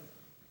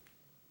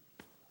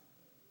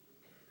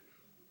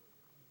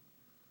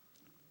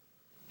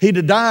 He'd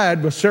have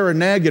died with Sarah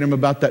nagging him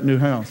about that new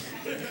house.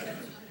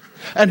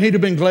 And he'd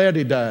have been glad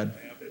he died.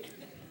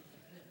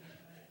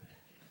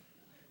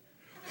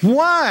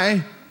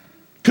 Why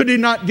could he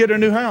not get a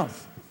new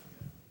house?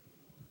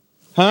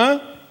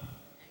 Huh?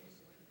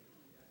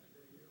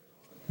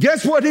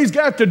 Guess what he's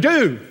got to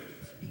do?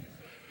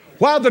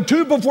 While the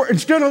 2x4,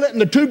 instead of letting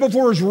the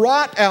 2x4s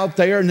rot out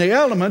there in the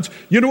elements,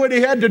 you know what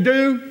he had to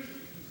do?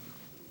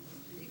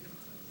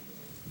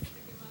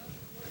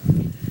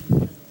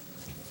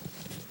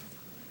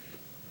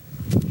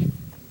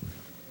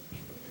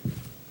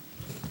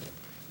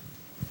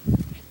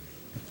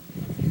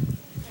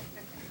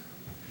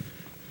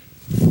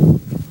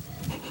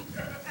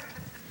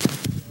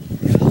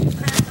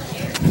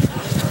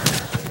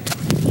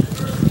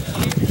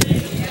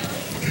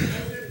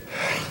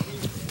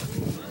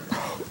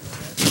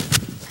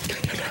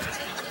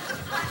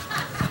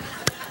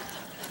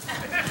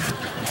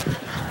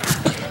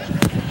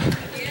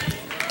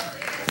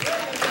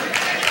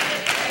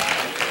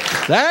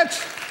 That's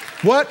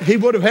what he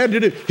would have had to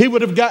do. He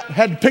would have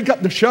had to pick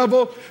up the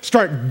shovel,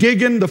 start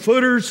digging the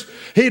footers.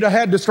 He'd have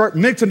had to start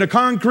mixing the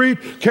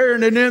concrete,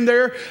 carrying it in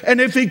there. And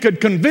if he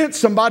could convince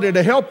somebody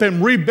to help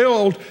him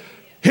rebuild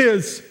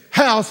his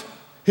house,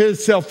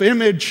 his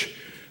self-image,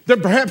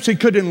 then perhaps he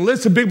could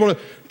enlist some people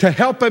to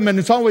help him. And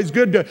it's always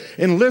good to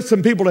enlist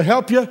some people to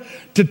help you,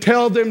 to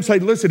tell them, say,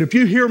 listen, if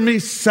you hear me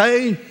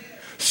say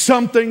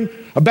something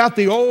about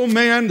the old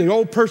man, the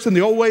old person, the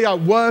old way I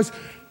was,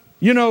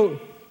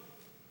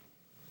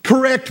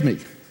 correct me.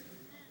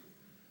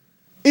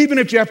 Even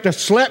if you have to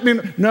slap me.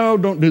 No,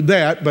 don't do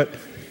that, but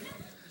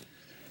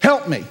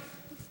help me.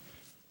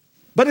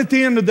 But at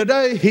the end of the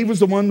day, he was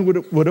the one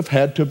who would have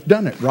had to have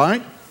done it,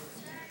 right?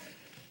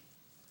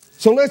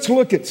 So let's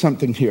look at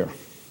something here.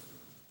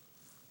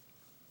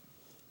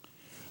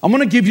 I'm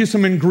going to give you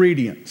some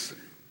ingredients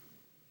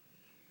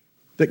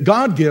that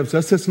God gives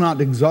us. It's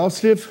not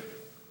exhaustive,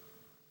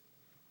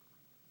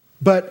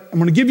 but I'm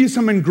going to give you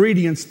some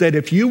ingredients that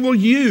if you will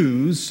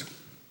use,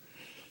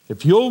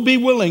 if you'll be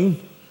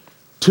willing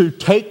to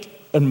take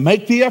and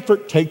make the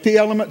effort, take the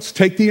elements,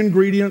 take the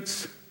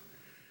ingredients,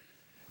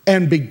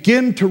 and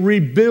begin to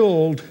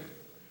rebuild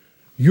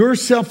your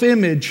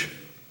self-image,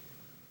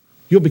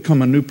 you'll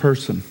become a new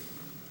person.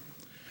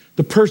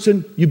 The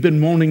person you've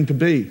been wanting to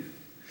be.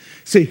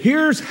 See,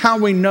 here's how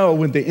we know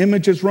when the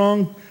image is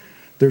wrong.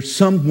 There's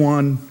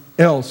someone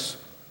else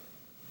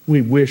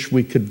we wish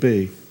we could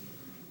be.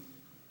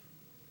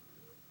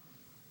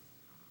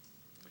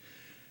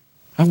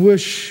 I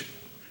wish.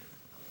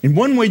 In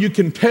one way you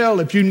can tell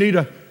if you need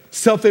a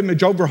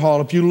self-image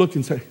overhaul, if you look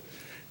and say,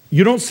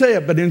 you don't say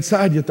it, but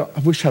inside you thought,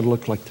 I wish I'd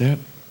look like that.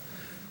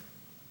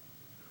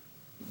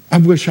 I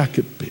wish I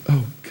could be,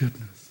 oh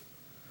goodness.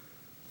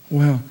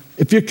 Well,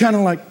 if you're kind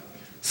of like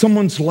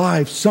someone's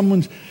life,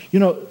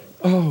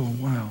 oh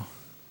wow.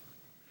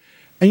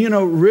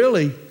 And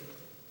really,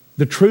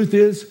 the truth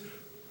is,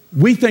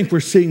 we think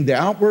we're seeing the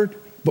outward,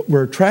 but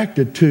we're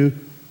attracted to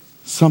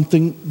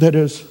something that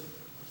is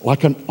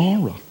like an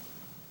aura.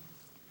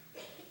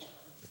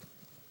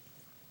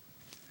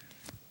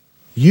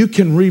 You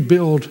can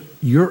rebuild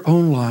your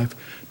own life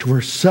to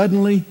where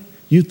suddenly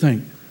you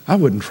think, I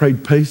wouldn't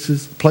trade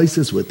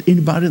places with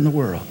anybody in the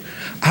world.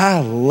 I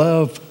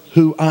love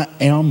who I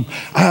am.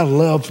 I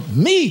love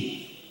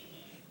me.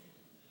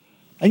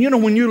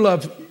 And when you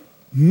love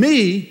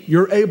me,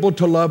 you're able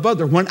to love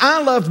others. When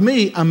I love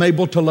me, I'm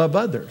able to love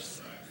others.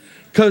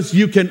 Because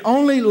you can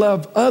only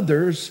love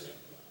others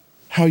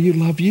how you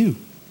love you.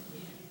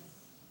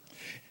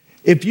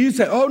 If you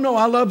say, oh no,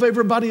 I love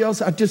everybody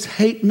else, I just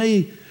hate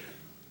me,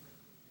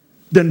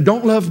 then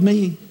don't love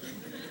me.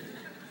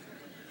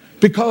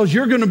 Because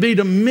you're going to be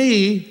to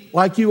me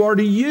like you are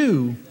to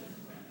you.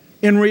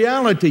 In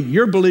reality,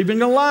 you're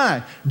believing a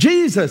lie.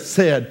 Jesus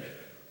said,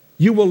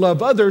 you will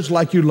love others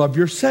like you love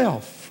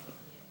yourself.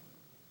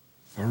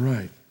 All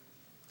right.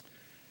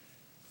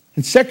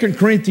 In 2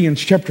 Corinthians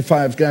chapter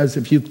 5, guys,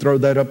 if you throw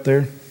that up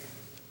there.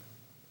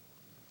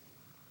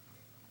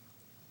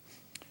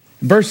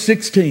 Verse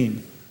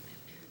 16.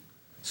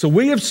 So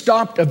we have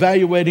stopped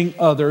evaluating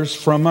others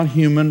from a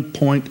human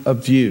point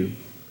of view.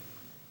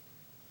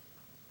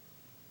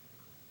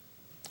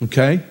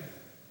 Okay?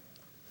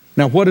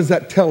 Now, what does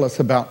that tell us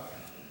about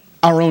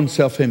our own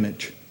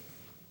self-image?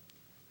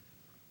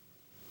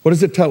 What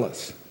does it tell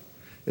us?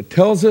 It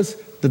tells us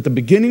that the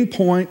beginning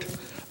point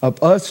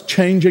of us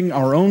changing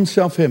our own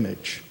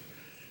self-image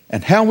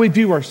and how we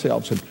view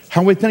ourselves and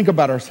how we think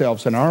about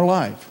ourselves in our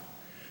life,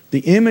 the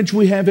image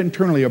we have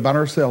internally about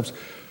ourselves,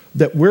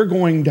 that we're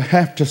going to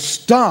have to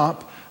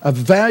stop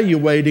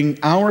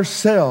evaluating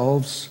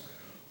ourselves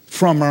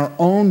from our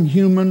own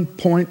human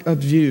point of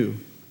view.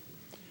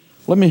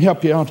 Let me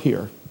help you out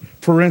here.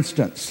 For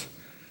instance,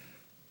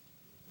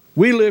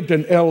 we lived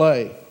in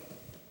LA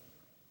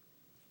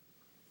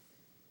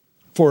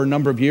for a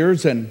number of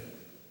years, and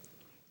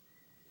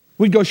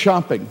we'd go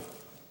shopping.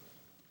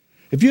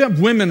 If you have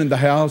women in the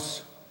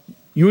house,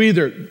 you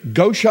either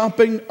go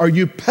shopping or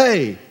you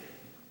pay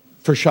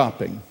for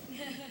shopping.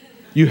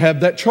 You have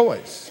that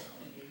choice.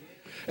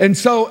 And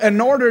so in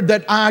order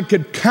that I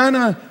could kind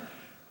of,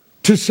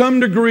 to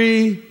some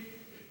degree,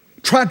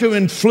 try to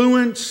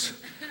influence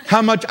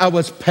how much I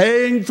was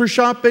paying for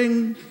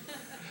shopping,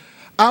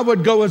 I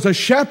would go as a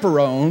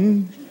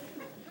chaperone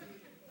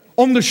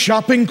on the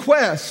shopping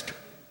quest.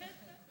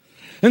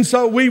 And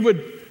so we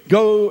would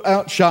go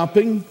out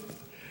shopping,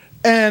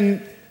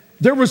 and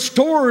there were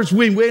stores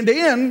we went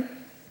in,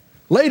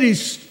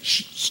 ladies'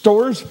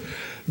 stores,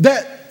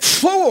 that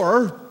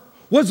 4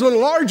 was the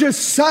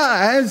largest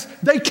size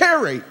they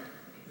carry.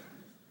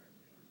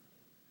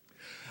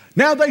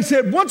 Now they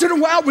said, once in a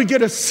while we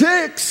get a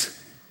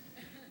 6.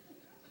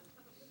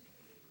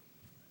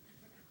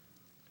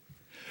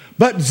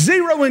 But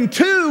 0 and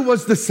 2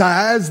 was the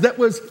size that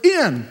was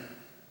in.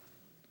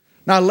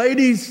 Now,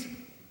 ladies,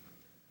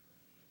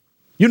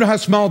 you know how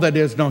small that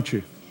is, don't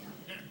you?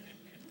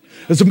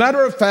 As a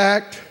matter of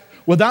fact,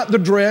 without the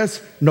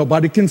dress,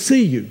 nobody can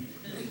see you.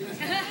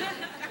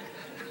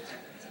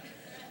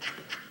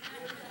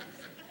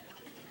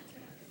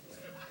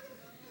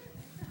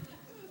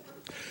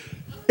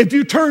 If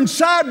you turn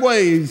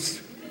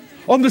sideways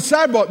on the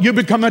sidewalk, you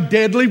become a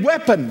deadly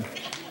weapon.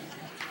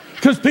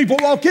 Because people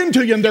walk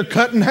into you and they're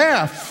cut in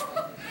half.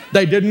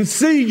 They didn't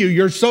see you.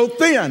 You're so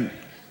thin.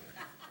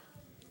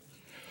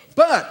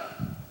 But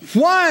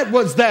why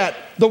was that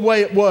the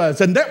way it was?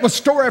 And that was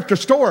store after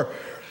store.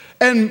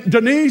 And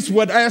Denise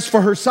would ask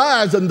for her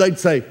size and they'd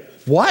say,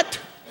 what?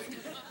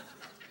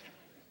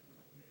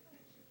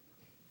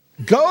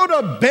 Go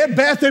to Bed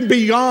Bath &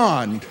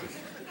 Beyond.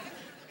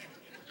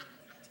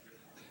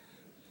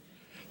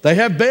 They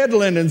have bed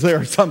linens there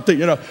or something,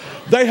 you know.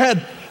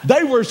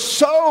 They were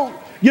so,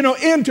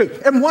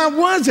 into. And why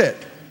was it?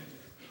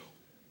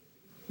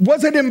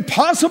 Was it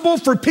impossible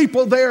for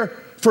people there,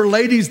 for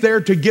ladies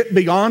there to get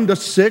beyond a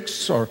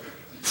 6 or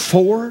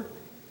 4?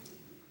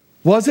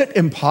 Was it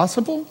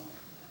impossible?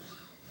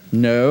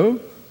 No.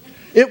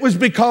 It was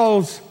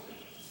because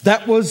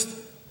that was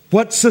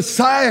what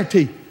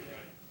society,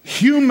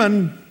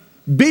 human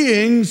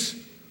beings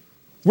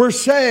were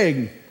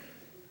saying.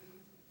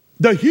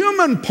 The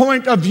human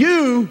point of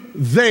view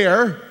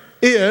there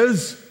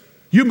is,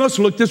 you must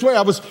look this way.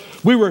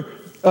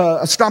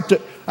 I stopped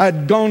I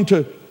had gone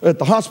at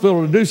the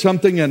hospital to do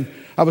something, and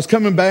I was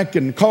coming back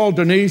and called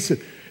Denise.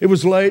 It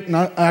was late, and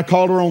I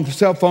called her on the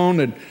cell phone,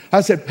 and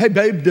I said, hey,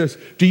 babe,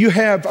 do you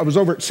have, I was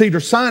over at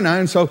Cedars-Sinai,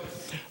 and so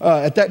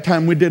at that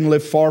time we didn't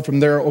live far from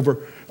there over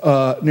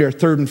near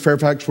 3rd and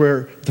Fairfax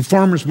where the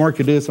farmer's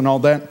market is and all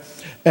that,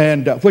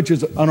 and which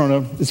is, I don't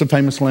know, it's a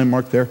famous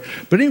landmark there.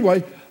 But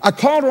anyway, I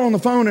called her on the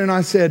phone and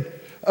I said,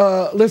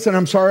 listen,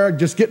 I'm sorry, I'm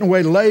just getting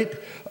away late.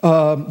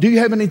 Do you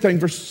have anything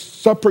for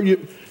supper?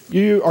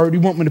 You or do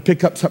you want me to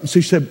pick up something?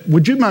 She said,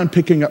 would you mind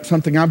picking up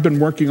something? I've been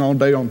working all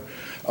day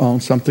on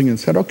something, and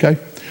said, okay.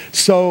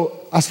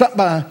 So I stopped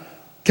by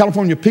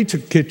California Pizza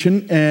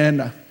Kitchen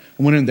and I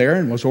went in there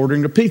and was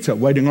ordering a pizza,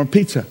 waiting on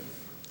pizza.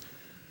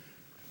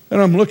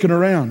 And I'm looking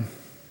around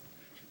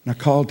and I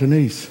called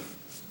Denise.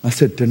 I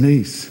said,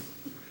 Denise,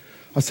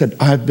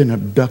 I've been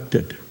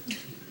abducted.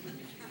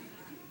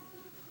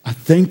 I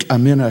think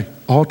I'm in an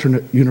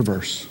alternate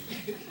universe.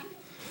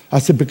 I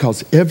said,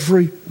 because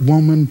every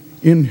woman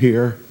in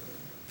here,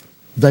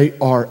 they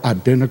are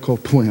identical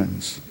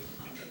twins.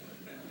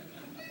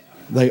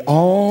 They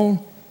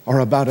all are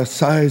about a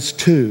size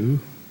 2.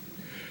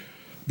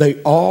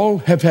 They all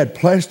have had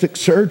plastic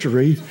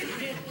surgery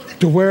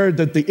to where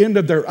that the end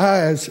of their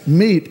eyes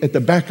meet at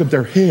the back of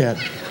their head.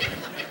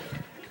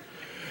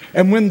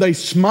 And when they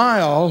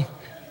smile,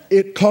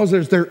 it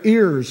causes their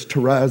ears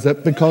to rise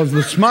up because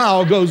the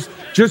smile goes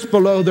just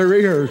below their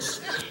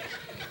ears.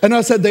 And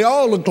I said, they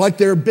all look like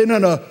they've been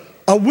in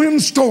a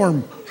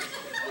windstorm.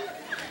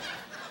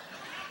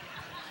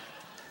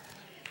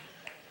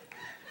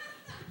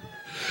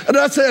 And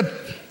I said,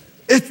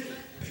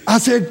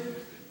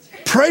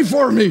 pray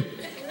for me.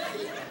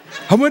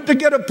 I went to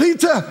get a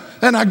pizza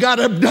and I got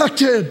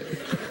abducted.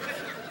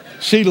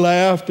 She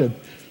laughed and,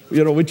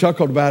 we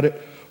chuckled about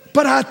it.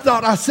 But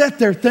I sat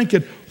there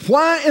thinking,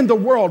 why in the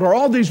world are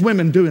all these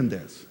women doing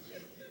this?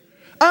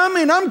 I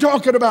mean, I'm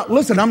talking about,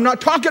 listen, I'm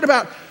not talking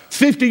about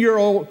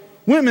 50-year-old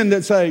women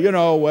that say,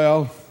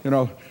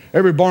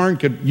 every barn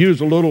could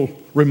use a little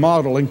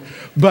remodeling.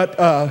 But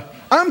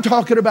I'm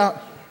talking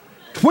about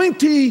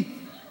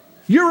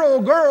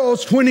 20-year-old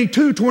girls,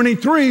 22,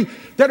 23,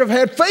 that have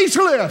had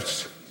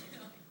facelifts.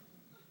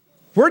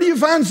 Where do you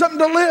find something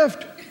to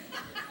lift?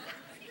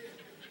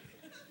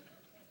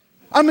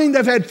 I mean,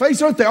 they've had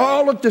facelifts. They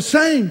all look the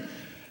same.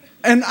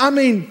 And I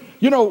mean,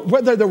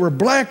 whether they were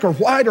black or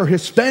white or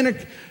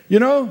Hispanic,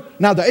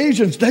 Now, the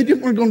Asians, they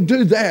weren't going to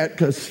do that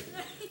because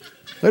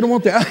they don't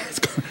want the eyes,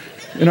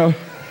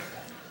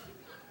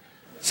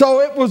 So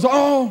it was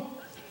all,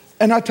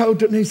 and I told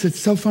Denise, it's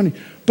so funny.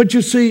 But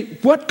you see,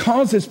 what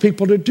causes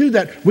people to do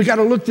that? We got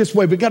to look this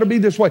way. We got to be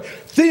this way.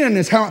 Thin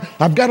is how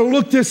I've got to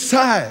look this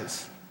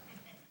size.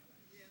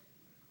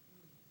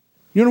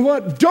 You know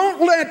what?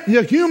 Don't let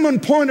the human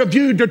point of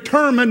view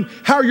determine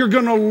how you're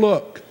going to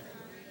look.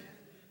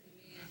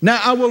 Now,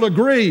 I will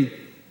agree,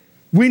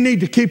 we need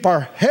to keep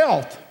our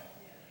health.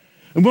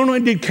 And we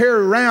don't need to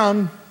carry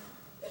around,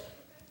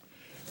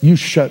 you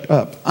shut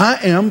up.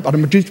 I am, but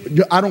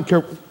I don't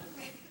care.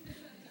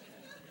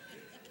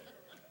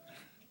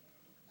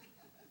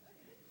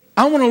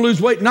 I want to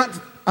lose weight.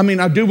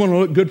 I do want to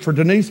look good for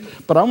Denise,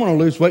 but I want to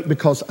lose weight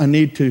because I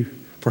need to,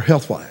 for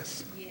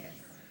health-wise. Yes.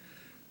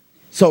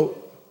 So,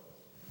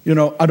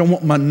 I don't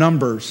want my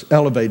numbers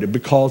elevated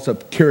because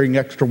of carrying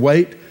extra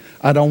weight.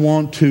 I don't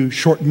want to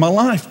shorten my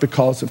life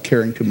because of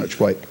carrying too much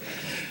weight.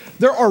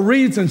 There are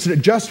reasons that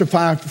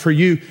justify for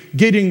you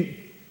doing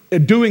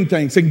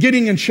things and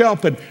getting in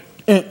shape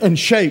and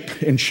shape.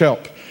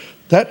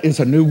 That is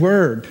a new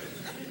word.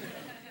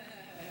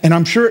 And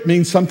I'm sure it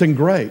means something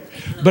great.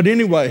 But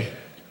anyway,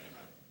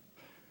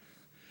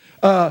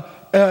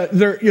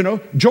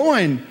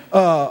 join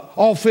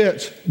All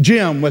Fits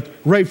Gym with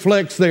Ray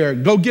Flex there.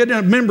 Go get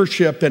a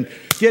membership and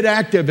get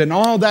active and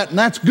all that. And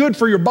that's good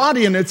for your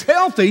body and it's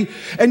healthy.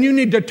 And you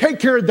need to take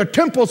care of the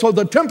temple so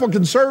the temple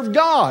can serve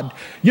God.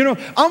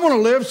 I want to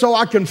live so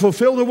I can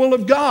fulfill the will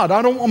of God.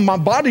 I don't want my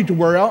body to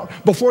wear out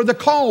before the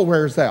call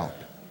wears out.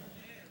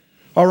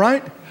 All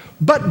right?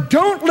 But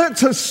don't let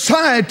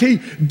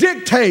society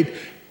dictate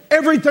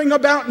everything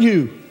about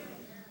you.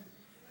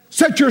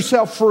 Set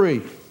yourself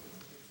free.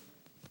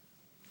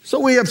 So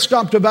we have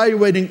stopped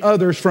evaluating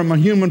others from a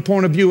human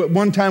point of view. At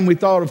one time we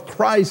thought of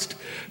Christ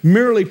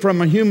merely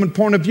from a human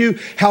point of view.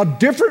 How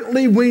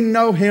differently we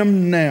know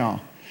him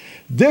now.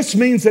 This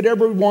means that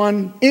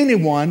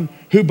anyone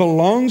who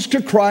belongs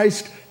to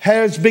Christ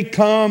has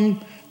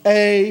become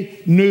a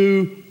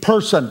new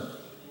person.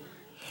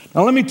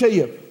 Now let me tell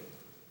you,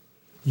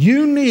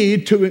 you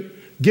need to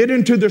get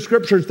into the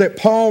scriptures that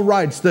Paul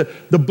writes, the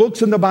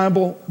books in the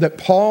Bible that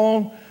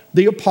Paul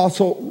the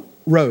apostle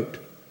wrote.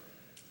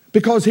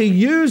 Because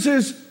he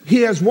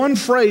has one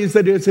phrase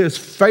that is his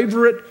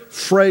favorite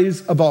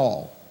phrase of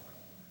all.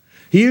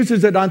 He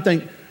uses it, I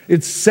think,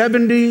 it's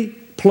 70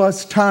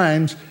 plus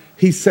times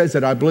he says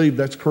it. I believe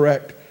that's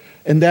correct.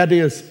 And that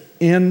is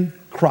in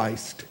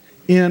Christ.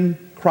 In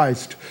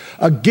Christ.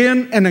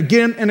 Again and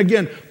again and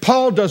again.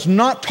 Paul does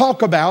not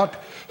talk about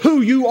who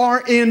you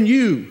are in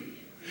you.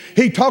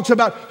 He talks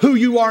about who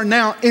you are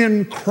now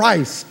in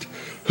Christ.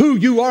 Who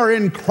you are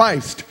in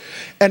Christ.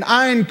 And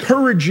I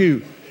encourage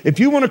you, if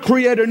you want to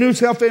create a new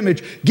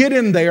self-image, get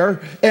in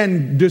there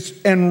and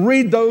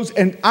read those.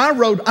 And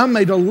I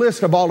made a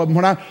list of all of them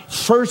when I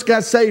first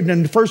got saved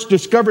and first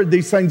discovered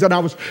these things. And I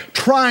was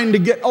trying to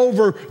get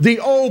over the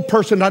old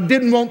person. I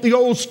didn't want the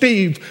old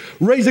Steve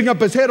raising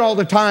up his head all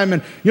the time.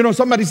 And,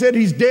 somebody said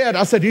he's dead.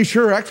 I said, he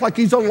sure acts like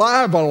he's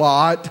alive a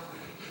lot.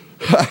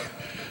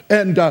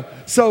 And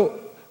so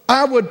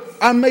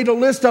I made a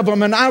list of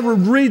them and I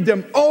would read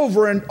them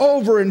over and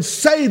over and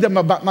say them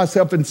about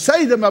myself and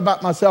say them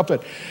about myself.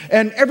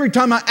 And every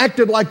time I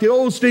acted like the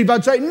old Steve,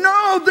 I'd say,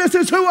 no, this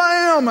is who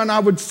I am. And I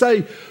would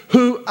say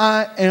who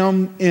I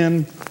am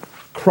in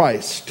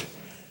Christ.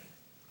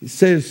 He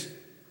says,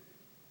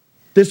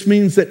 this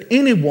means that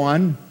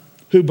anyone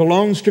who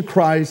belongs to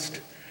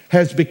Christ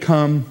has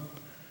become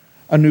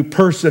a new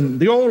person.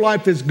 The old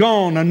life is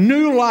gone. A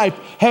new life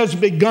has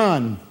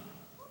begun.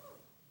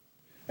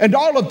 And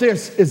all of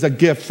this is a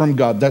gift from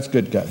God. That's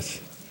good,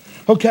 guys.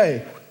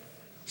 Okay,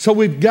 so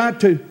we've got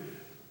to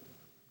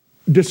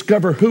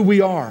discover who we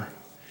are.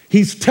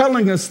 He's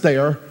telling us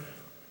there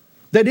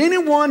that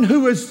anyone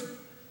who is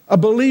a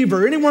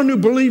believer, anyone who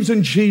believes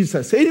in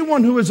Jesus,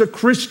 anyone who is a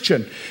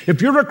Christian,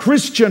 if you're a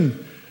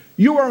Christian,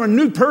 you are a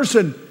new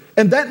person.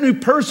 And that new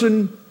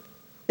person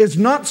is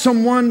not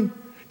someone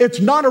it's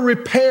not a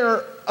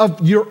repair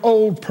of your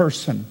old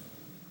person.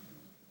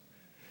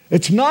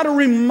 It's not a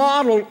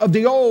remodel of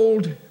the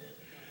old.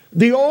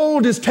 The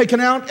old is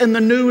taken out and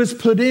the new is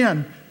put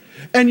in.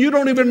 And you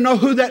don't even know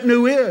who that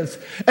new is.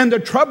 And the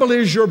trouble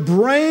is your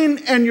brain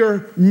and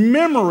your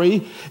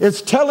memory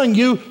is telling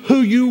you who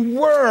you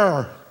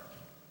were.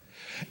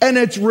 And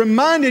it's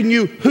reminding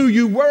you who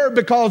you were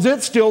because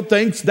it still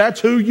thinks that's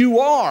who you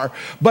are.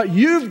 But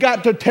you've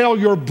got to tell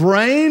your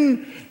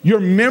brain, your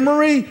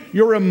memory,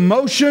 your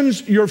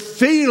emotions, your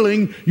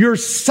feeling, your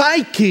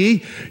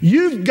psyche,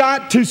 you've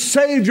got to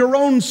save your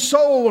own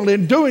soul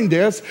in doing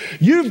this.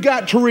 You've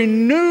got to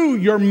renew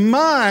your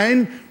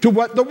mind to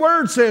what the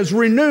Word says.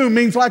 Renew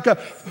means like a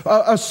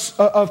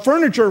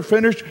furniture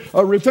finish,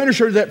 a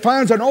refinisher that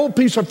finds an old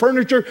piece of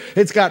furniture.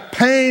 It's got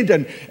paint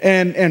and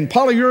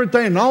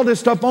polyurethane and all this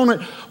stuff on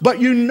it.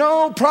 But you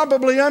know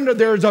probably under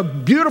there is a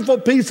beautiful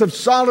piece of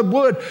solid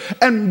wood.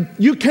 And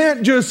you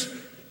can't just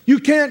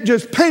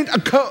paint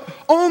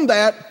on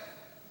that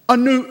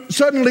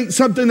suddenly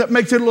something that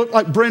makes it look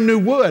like brand new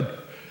wood.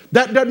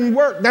 That doesn't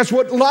work. That's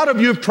what a lot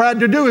of you have tried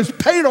to do, is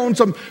paint on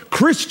some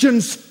Christian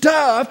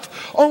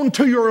stuff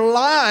onto your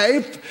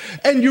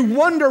life, and you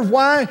wonder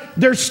why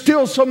there's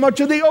still so much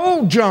of the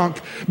old junk,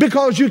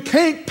 because you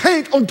can't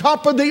paint on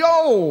top of the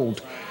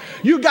old.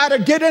 You got to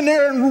get in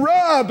there and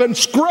rub and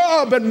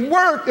scrub and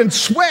work and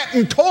sweat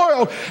and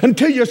toil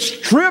until you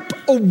strip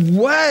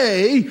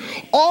away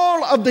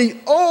all of the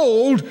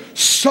old,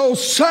 so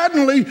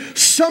suddenly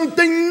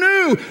something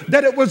new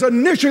that it was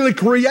initially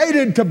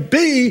created to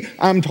be,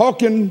 I'm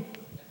talking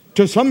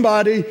to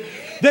somebody,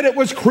 that it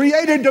was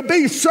created to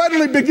be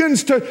suddenly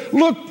begins to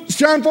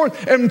shine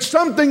forth, and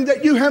something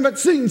that you haven't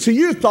seen. So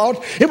you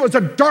thought it was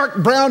a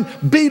dark brown,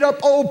 beat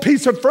up old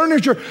piece of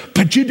furniture,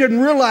 but you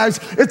didn't realize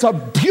it's a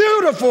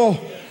beautiful,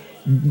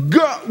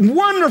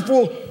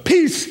 wonderful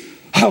piece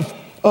of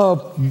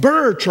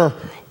birch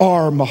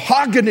or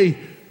mahogany.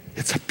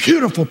 It's a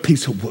beautiful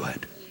piece of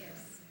wood.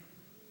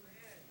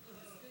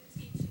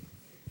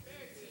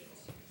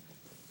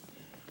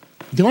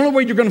 The only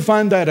way you're going to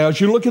find that out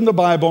is you look in the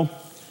Bible,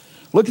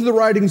 look at the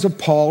writings of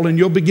Paul, and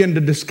you'll begin to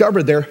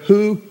discover there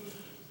who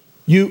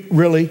you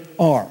really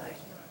are.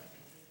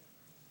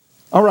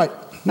 All right,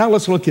 now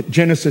let's look at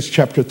Genesis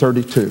chapter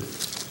 32,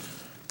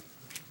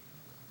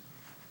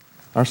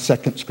 our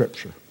second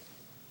scripture.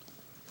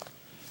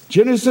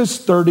 Genesis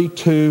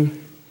 32,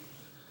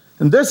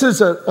 and this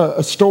is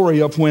a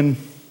story of when,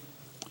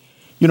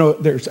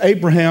 there's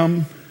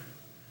Abraham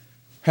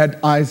had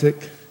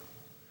Isaac.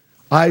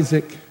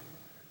 Isaac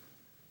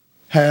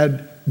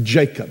had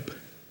Jacob.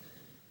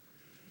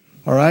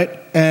 All right?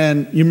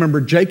 And you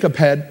remember Jacob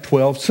had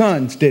 12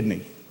 sons, didn't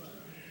he?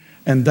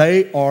 And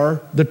they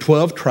are the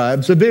 12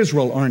 tribes of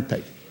Israel, aren't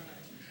they?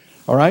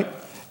 All right?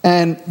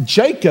 And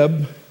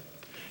Jacob,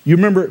 you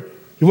remember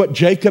what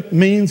Jacob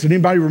means?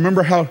 Anybody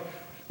remember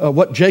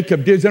what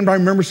Jacob did? Does anybody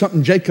remember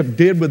something Jacob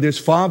did with his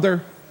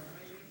father?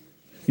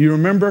 You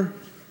remember?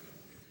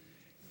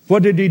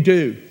 What did he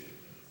do?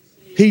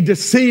 He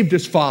deceived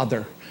his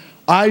father.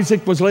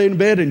 Isaac was laying in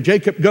bed and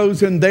Jacob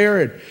goes in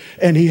there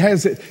and he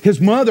has it.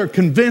 His mother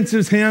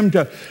convinces him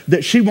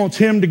that she wants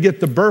him to get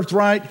the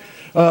birthright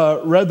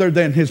rather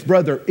than his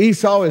brother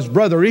Esau. His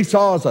brother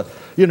Esau is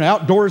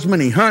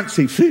outdoorsman. He hunts,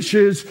 he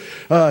fishes.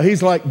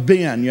 He's like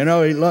Ben,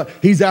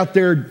 he's out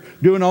there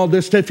doing all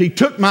this stuff. He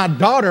took my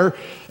daughter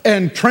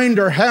and trained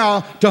her how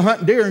to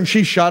hunt deer, and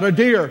she shot a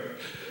deer.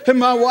 And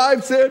my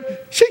wife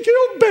said, she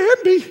killed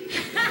Bambi.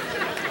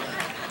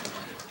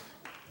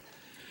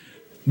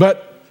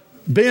 But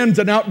Ben's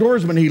an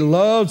outdoorsman. He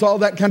loves all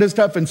that kind of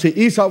stuff. And see,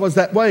 Esau was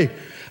that way.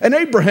 And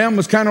Abraham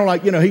was kind of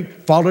like, he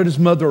followed his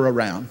mother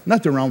around.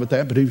 Nothing wrong with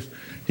that, but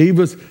he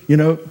was,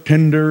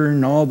 tender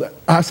and all that.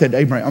 I said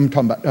Abraham, I'm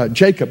talking about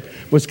Jacob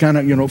was kind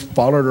of,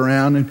 followed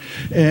around.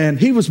 And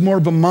he was more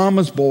of a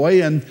mama's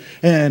boy.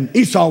 And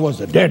Esau was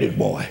a daddy's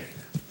boy.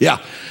 Yeah.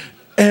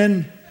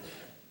 And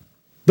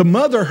the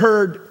mother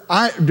heard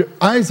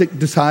Isaac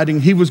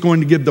deciding he was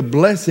going to give the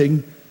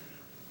blessing,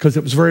 because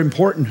it was very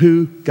important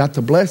who got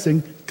the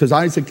blessing, because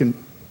Isaac and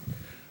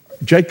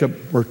Jacob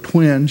were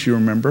twins, you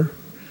remember.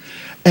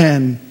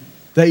 And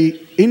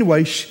he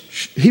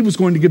was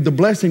going to give the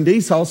blessing to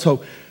Esau.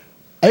 So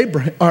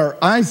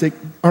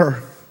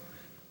the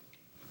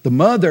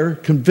mother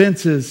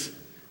convinces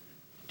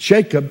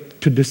Jacob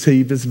to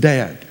deceive his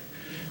dad.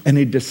 And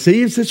he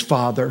deceives his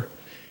father.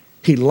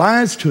 He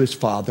lies to his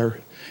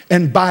father.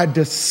 And by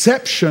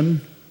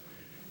deception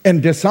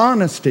and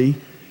dishonesty,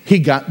 he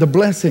got the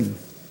blessing.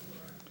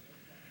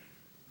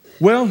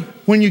 Well,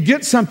 when you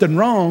get something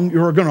wrong,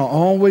 you're going to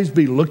always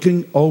be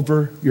looking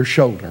over your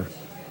shoulder.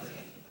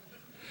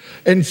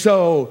 And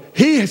so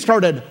he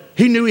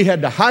knew he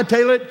had to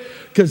hightail it,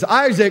 because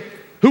Isaac,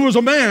 who was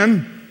a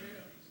man,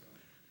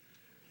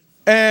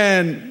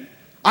 and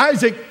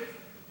Isaac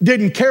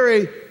didn't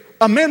carry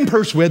a man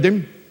purse with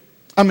him.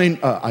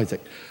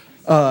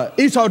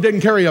 Esau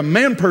didn't carry a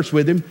man purse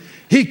with him.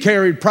 He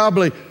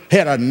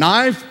had a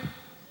knife,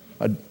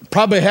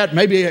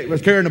 maybe he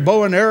was carrying a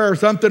bow and arrow or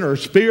something, or a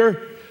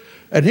spear.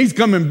 And he's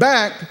coming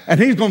back, and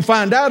he's going to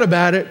find out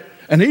about it,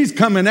 and he's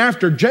coming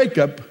after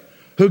Jacob,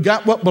 who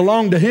got what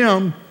belonged to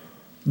him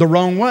the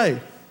wrong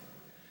way.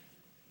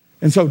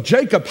 And so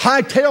Jacob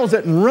hightails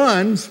it and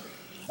runs.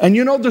 And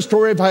you know the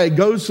story of how he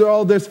goes through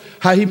all this,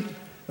 how he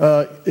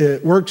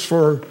works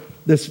for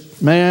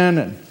this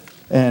man,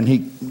 and he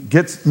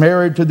gets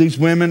married to these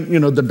women, you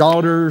know, the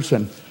daughters,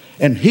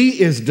 and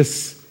he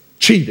is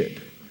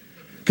cheated.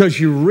 Because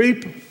you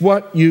reap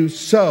what you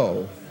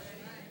sow.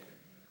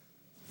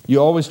 You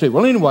always do.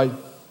 Well, anyway,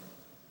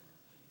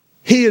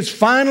 he is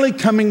finally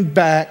coming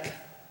back.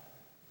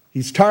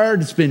 He's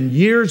tired. It's been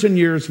years and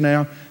years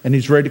now, and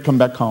he's ready to come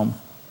back home.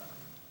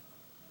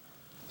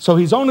 So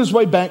he's on his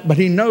way back, but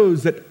he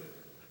knows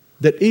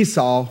that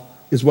Esau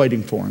is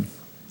waiting for him.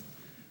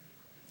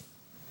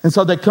 And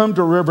so they come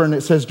to a river, and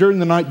it says, during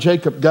the night,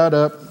 Jacob got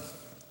up,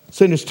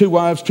 sent his 2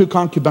 wives, 2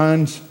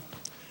 concubines.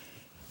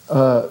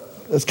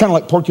 It's kind of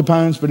like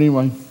porcupines, but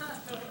anyway.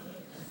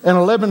 And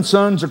 11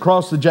 sons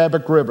across the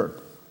Jabbok River.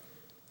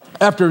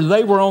 After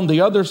they were on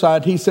the other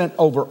side, he sent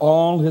over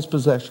all his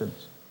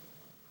possessions.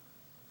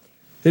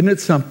 Isn't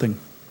it something?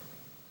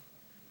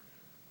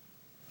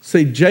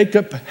 See,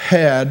 Jacob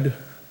had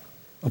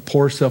a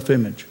poor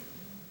self-image.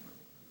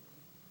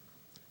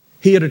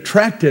 He had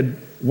attracted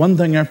one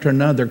thing after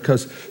another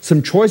because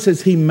some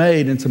choices he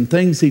made and some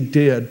things he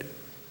did.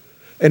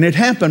 And it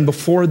happened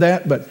before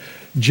that, but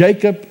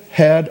Jacob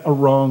had a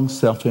wrong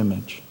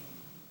self-image.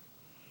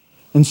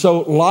 And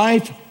so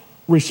life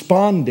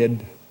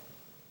responded.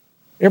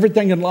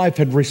 Everything in life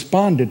had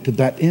responded to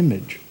that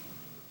image.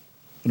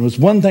 And it was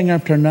one thing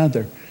after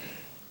another.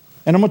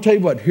 And I'm going to tell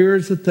you what,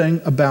 here's the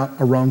thing about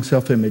a wrong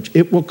self-image.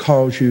 It will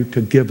cause you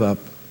to give up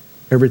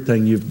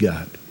everything you've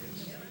got.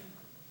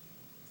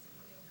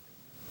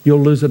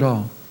 You'll lose it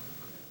all.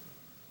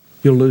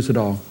 You'll lose it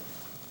all.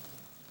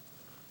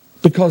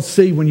 Because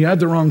see, when you have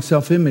the wrong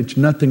self-image,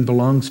 nothing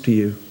belongs to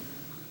you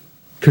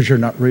because you're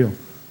not real.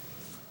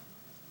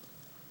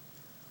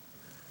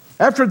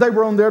 After they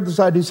were on the other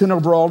side, he sent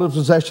over all his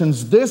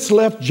possessions. This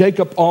left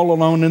Jacob all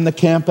alone in the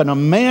camp, and a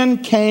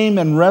man came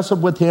and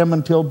wrestled with him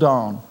until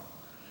dawn.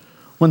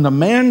 When the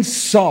man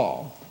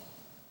saw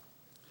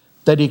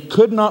that he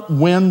could not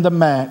win the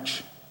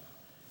match,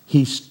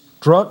 he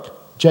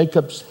struck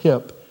Jacob's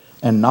hip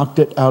and knocked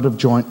it out of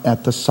joint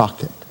at the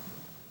socket.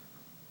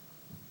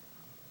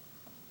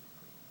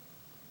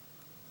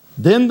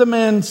 Then the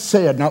man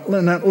said, now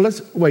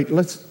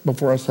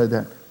before I say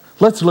that,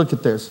 let's look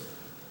at this.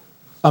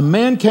 A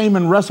man came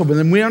and wrestled with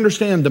him. We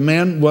understand the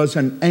man was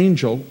an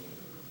angel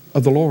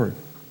of the Lord.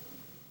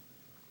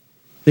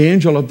 The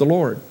angel of the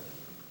Lord.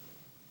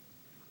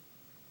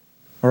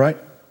 All right?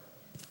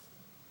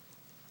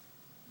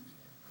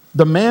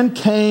 The man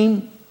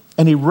came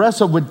and he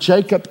wrestled with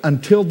Jacob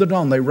until the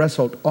dawn. They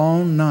wrestled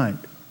all night.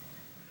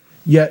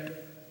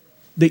 Yet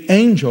the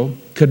angel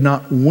could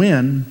not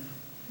win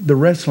the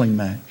wrestling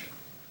match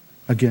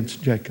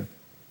against Jacob.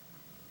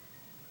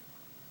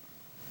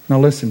 Now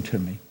listen to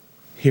me.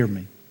 Hear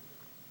me.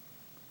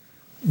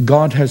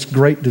 God has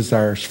great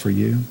desires for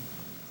you.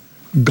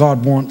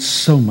 God wants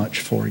so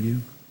much for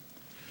you.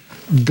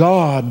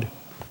 God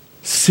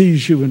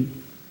sees you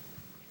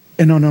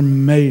in an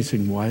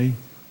amazing way.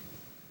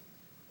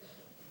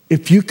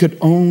 If you could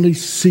only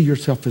see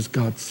yourself as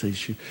God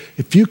sees you.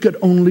 If you could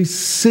only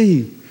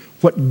see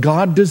what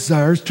God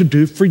desires to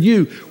do for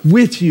you,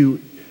 with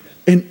you,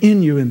 and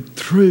in you, and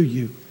through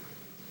you,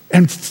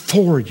 and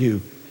for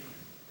you.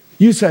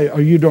 You say, oh,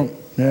 you don't.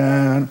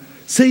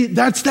 See,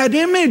 that's that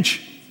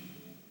image.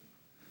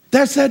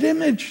 That's that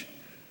image.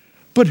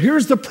 But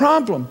here's the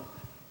problem.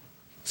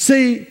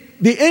 See,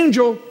 the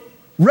angel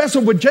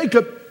wrestled with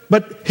Jacob,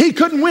 but he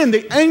couldn't win.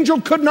 The angel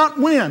could not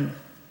win.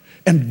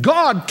 And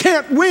God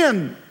can't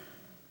win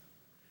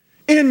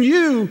in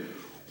you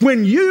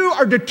when you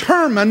are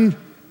determined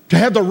to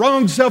have the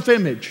wrong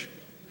self-image.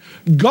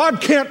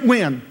 God can't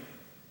win.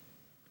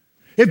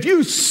 If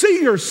you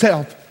see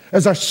yourself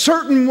as a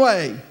certain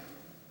way,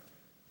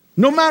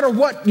 no matter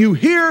what you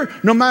hear,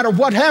 no matter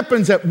what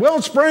happens at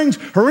Wellsprings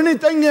or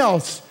anything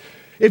else,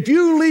 if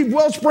you leave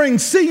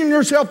Wellsprings seeing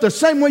yourself the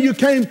same way you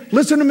came,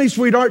 listen to me,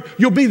 sweetheart,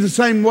 you'll be the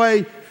same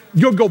way.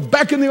 You'll go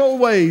back in the old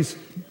ways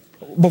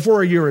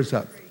before a year is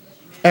up,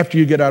 after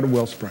you get out of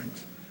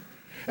Wellsprings.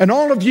 And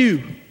all of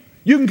you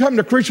can come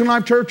to Christian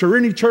Life Church or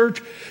any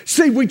church.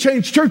 See, we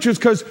change churches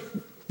because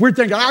we're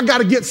thinking, I got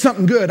to get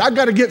something good. I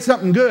got to get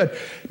something good.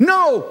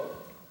 No.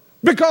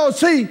 Because,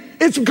 see,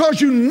 it's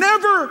because you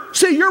never,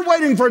 you're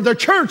waiting for the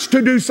church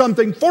to do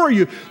something for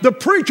you, the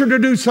preacher to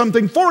do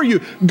something for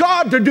you,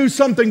 God to do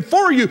something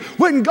for you.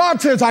 When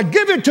God says, I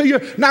give it to you,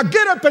 now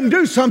get up and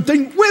do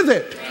something with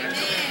it. Amen.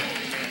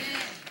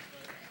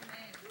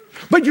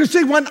 But you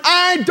see, when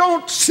I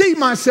don't see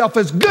myself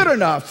as good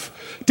enough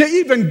to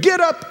even get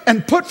up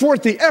and put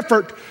forth the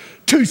effort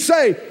to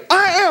say,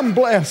 I am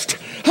blessed,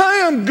 I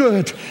am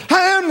good,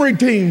 I am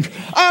redeemed,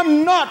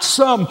 I'm not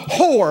some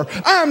whore,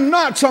 I'm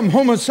not some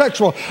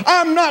homosexual,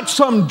 I'm not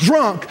some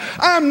drunk,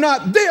 I'm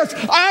not this,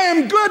 I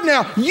am good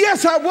now.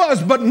 Yes, I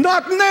was, but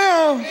not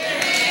now.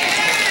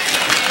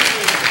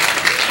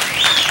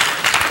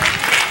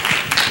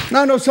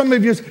 Now, I know some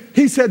of you,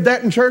 he said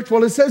that in church.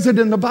 Well, it says it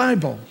in the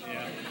Bible.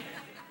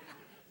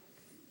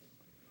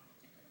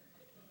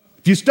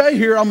 If you stay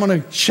here, I'm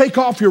going to shake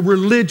off your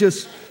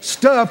religious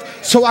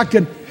stuff so I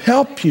can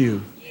help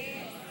you.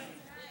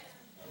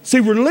 See,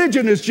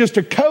 religion is just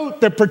a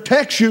coat that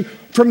protects you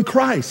from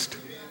Christ.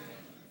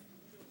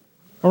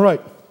 All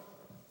right.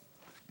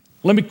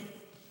 Let me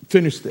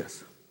finish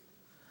this.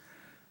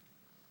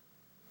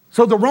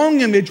 So the wrong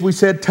image, we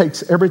said,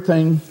 takes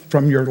everything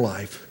from your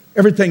life.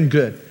 Everything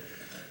good.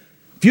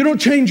 If you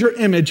don't change your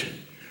image,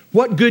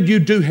 what good you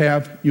do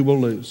have, you will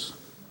lose.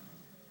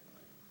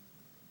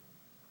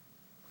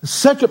 The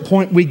second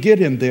point we get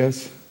in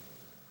this,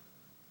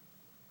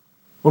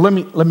 well,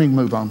 let me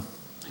move on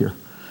here.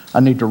 I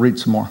need to read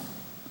some more.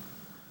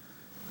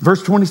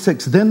 Verse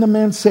 26, then the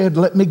man said,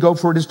 let me go,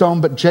 for it is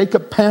dawn. But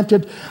Jacob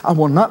panted, I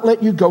will not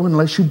let you go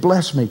unless you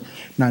bless me.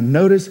 Now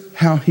notice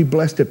how he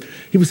blessed him.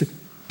 He was saying,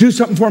 do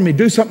something for me,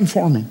 do something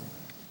for me.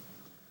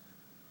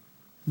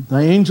 The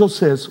angel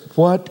says,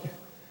 what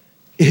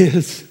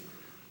is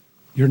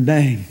your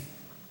name?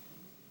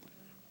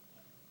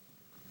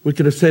 We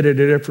could have said it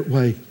a different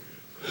way.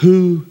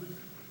 Who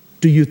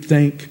do you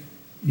think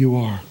you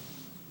are?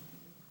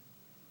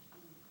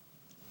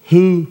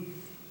 Who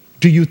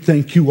do you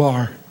think you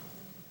are?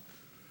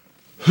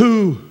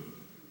 Who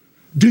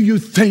do you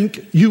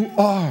think you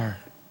are?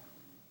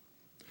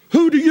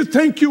 Who do you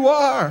think you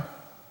are?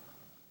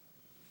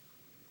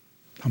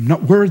 I'm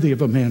not worthy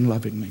of a man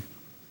loving me.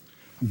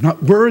 I'm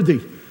not worthy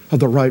of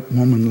the right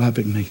woman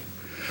loving me.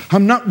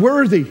 I'm not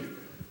worthy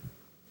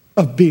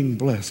of being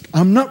blessed.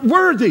 I'm not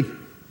worthy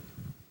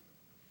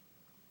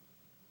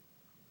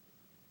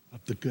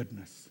of the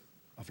goodness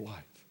of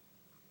life.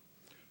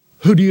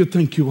 Who do you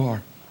think you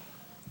are?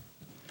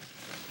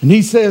 And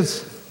he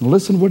says,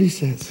 listen to what he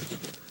says.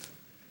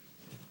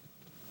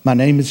 My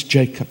name is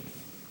Jacob.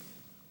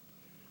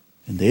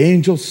 And the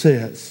angel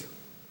says,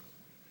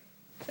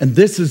 and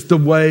this is the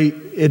way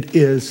it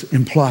is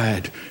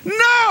implied.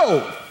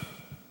 No!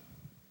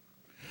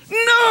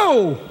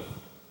 No!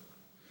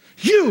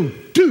 You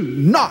do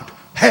not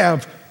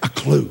have a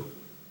clue.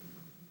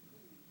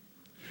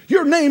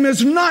 Your name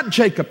is not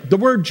Jacob. The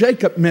word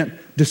Jacob meant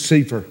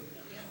deceiver,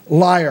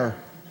 liar.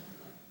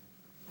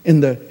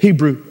 In the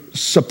Hebrew,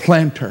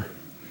 supplanter,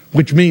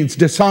 which means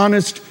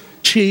dishonest,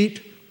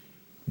 cheat.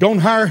 Don't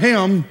hire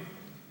him.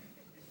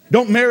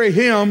 Don't marry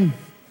him.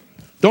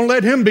 Don't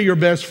let him be your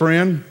best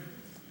friend.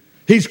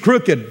 He's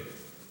crooked.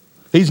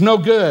 He's no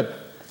good.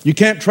 You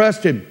can't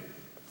trust him.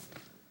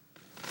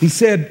 He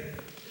said,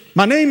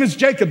 my name is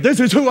Jacob. This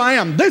is who I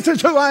am. This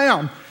is who I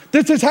am.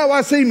 This is how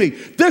I see me.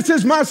 This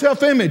is my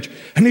self-image.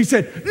 And he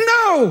said,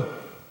 no.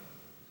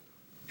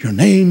 Your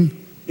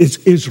name is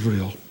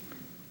Israel,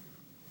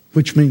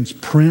 which means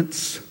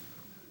Prince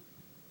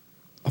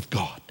of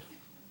God.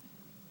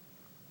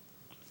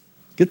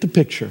 Get the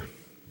picture.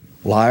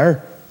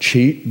 Liar,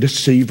 cheat,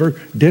 deceiver,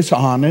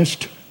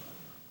 dishonest,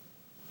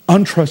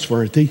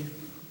 untrustworthy,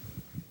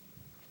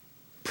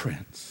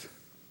 prince.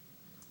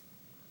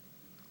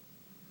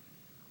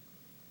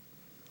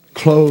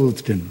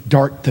 Clothed in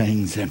dark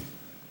things and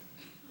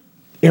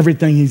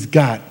everything he's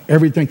got,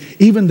 everything,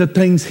 even the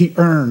things he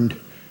earned,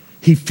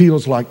 he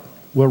feels like,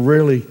 well,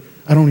 really,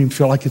 I don't even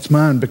feel like it's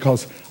mine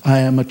because I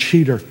am a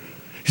cheater.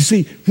 You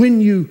see, when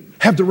you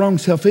have the wrong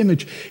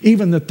self-image,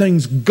 even the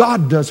things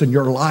God does in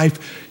your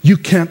life, you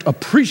can't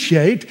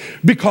appreciate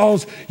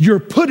because you're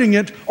putting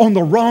it on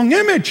the wrong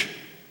image.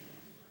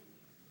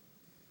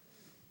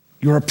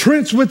 You're a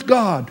prince with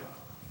God.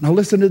 Now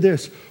listen to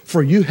this.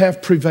 For you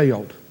have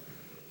prevailed.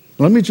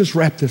 Let me just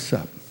wrap this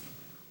up.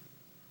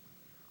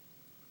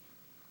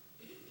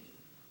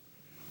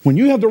 When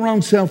you have the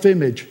wrong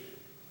self-image,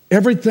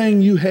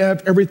 everything you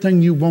have,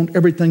 everything you want,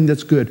 everything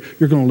that's good,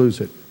 you're going to lose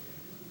it.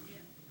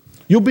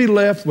 You'll be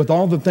left with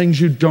all the things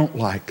you don't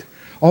like,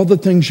 all the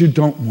things you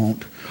don't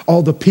want,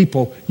 all the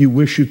people you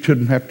wish you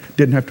didn't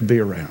have to be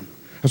around.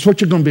 That's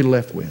what you're going to be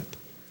left with.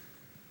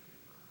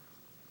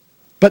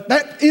 But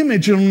that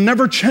image will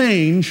never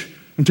change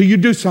until you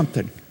do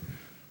something.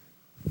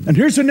 And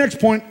here's the next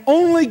point.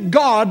 Only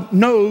God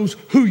knows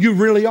who you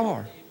really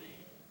are.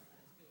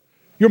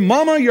 Your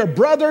mama, your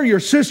brother, your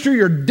sister,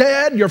 your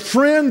dad, your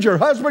friends, your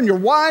husband, your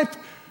wife,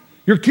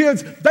 your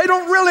kids, they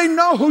don't really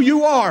know who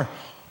you are.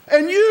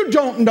 And you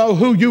don't know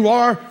who you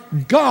are.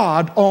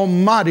 God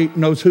Almighty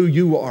knows who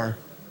you are.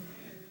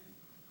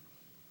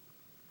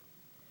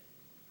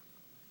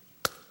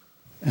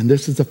 And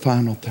this is the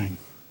final thing.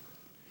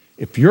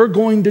 If you're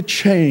going to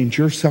change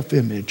your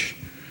self-image,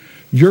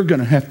 you're going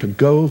to have to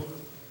go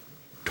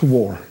to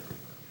war.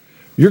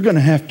 You're going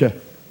to have to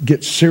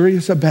get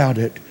serious about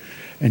it.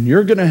 And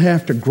you're going to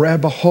have to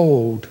grab a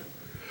hold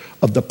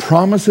of the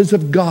promises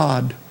of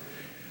God,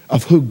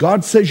 of who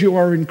God says you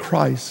are in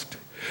Christ.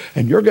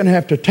 And you're going to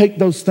have to take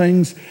those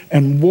things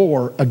and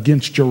war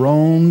against your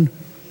own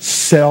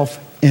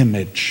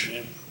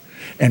self-image.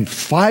 And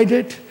fight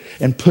it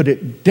and put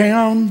it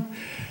down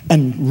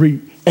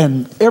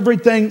and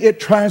everything it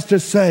tries to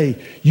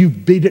say, you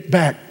beat it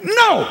back.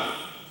 No!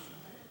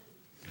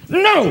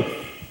 No!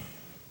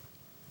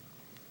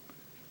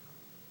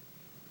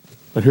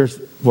 But here's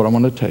what I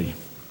want to tell you.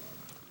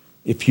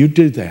 If you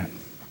do that,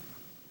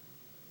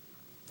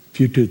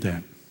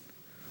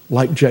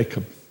 like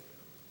Jacob,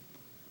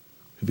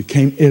 who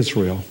became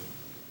Israel,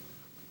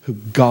 who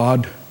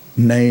God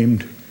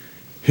named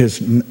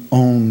his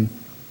own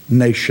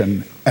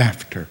nation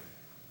after.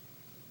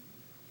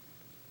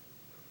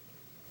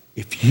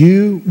 If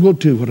you will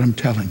do what I'm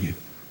telling you,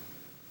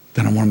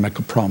 then I want to make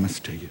a promise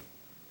to you.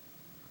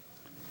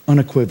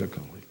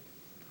 Unequivocally,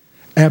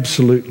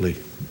 absolutely,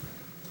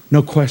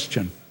 no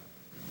question,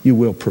 you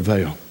will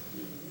prevail.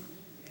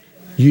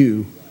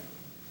 You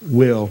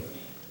will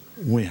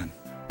win.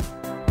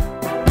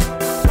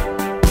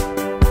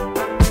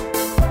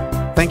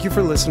 Thank you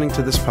for listening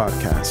to this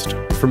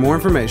podcast. For more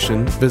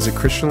information, visit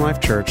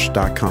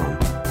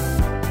ChristianLifeChurch.com.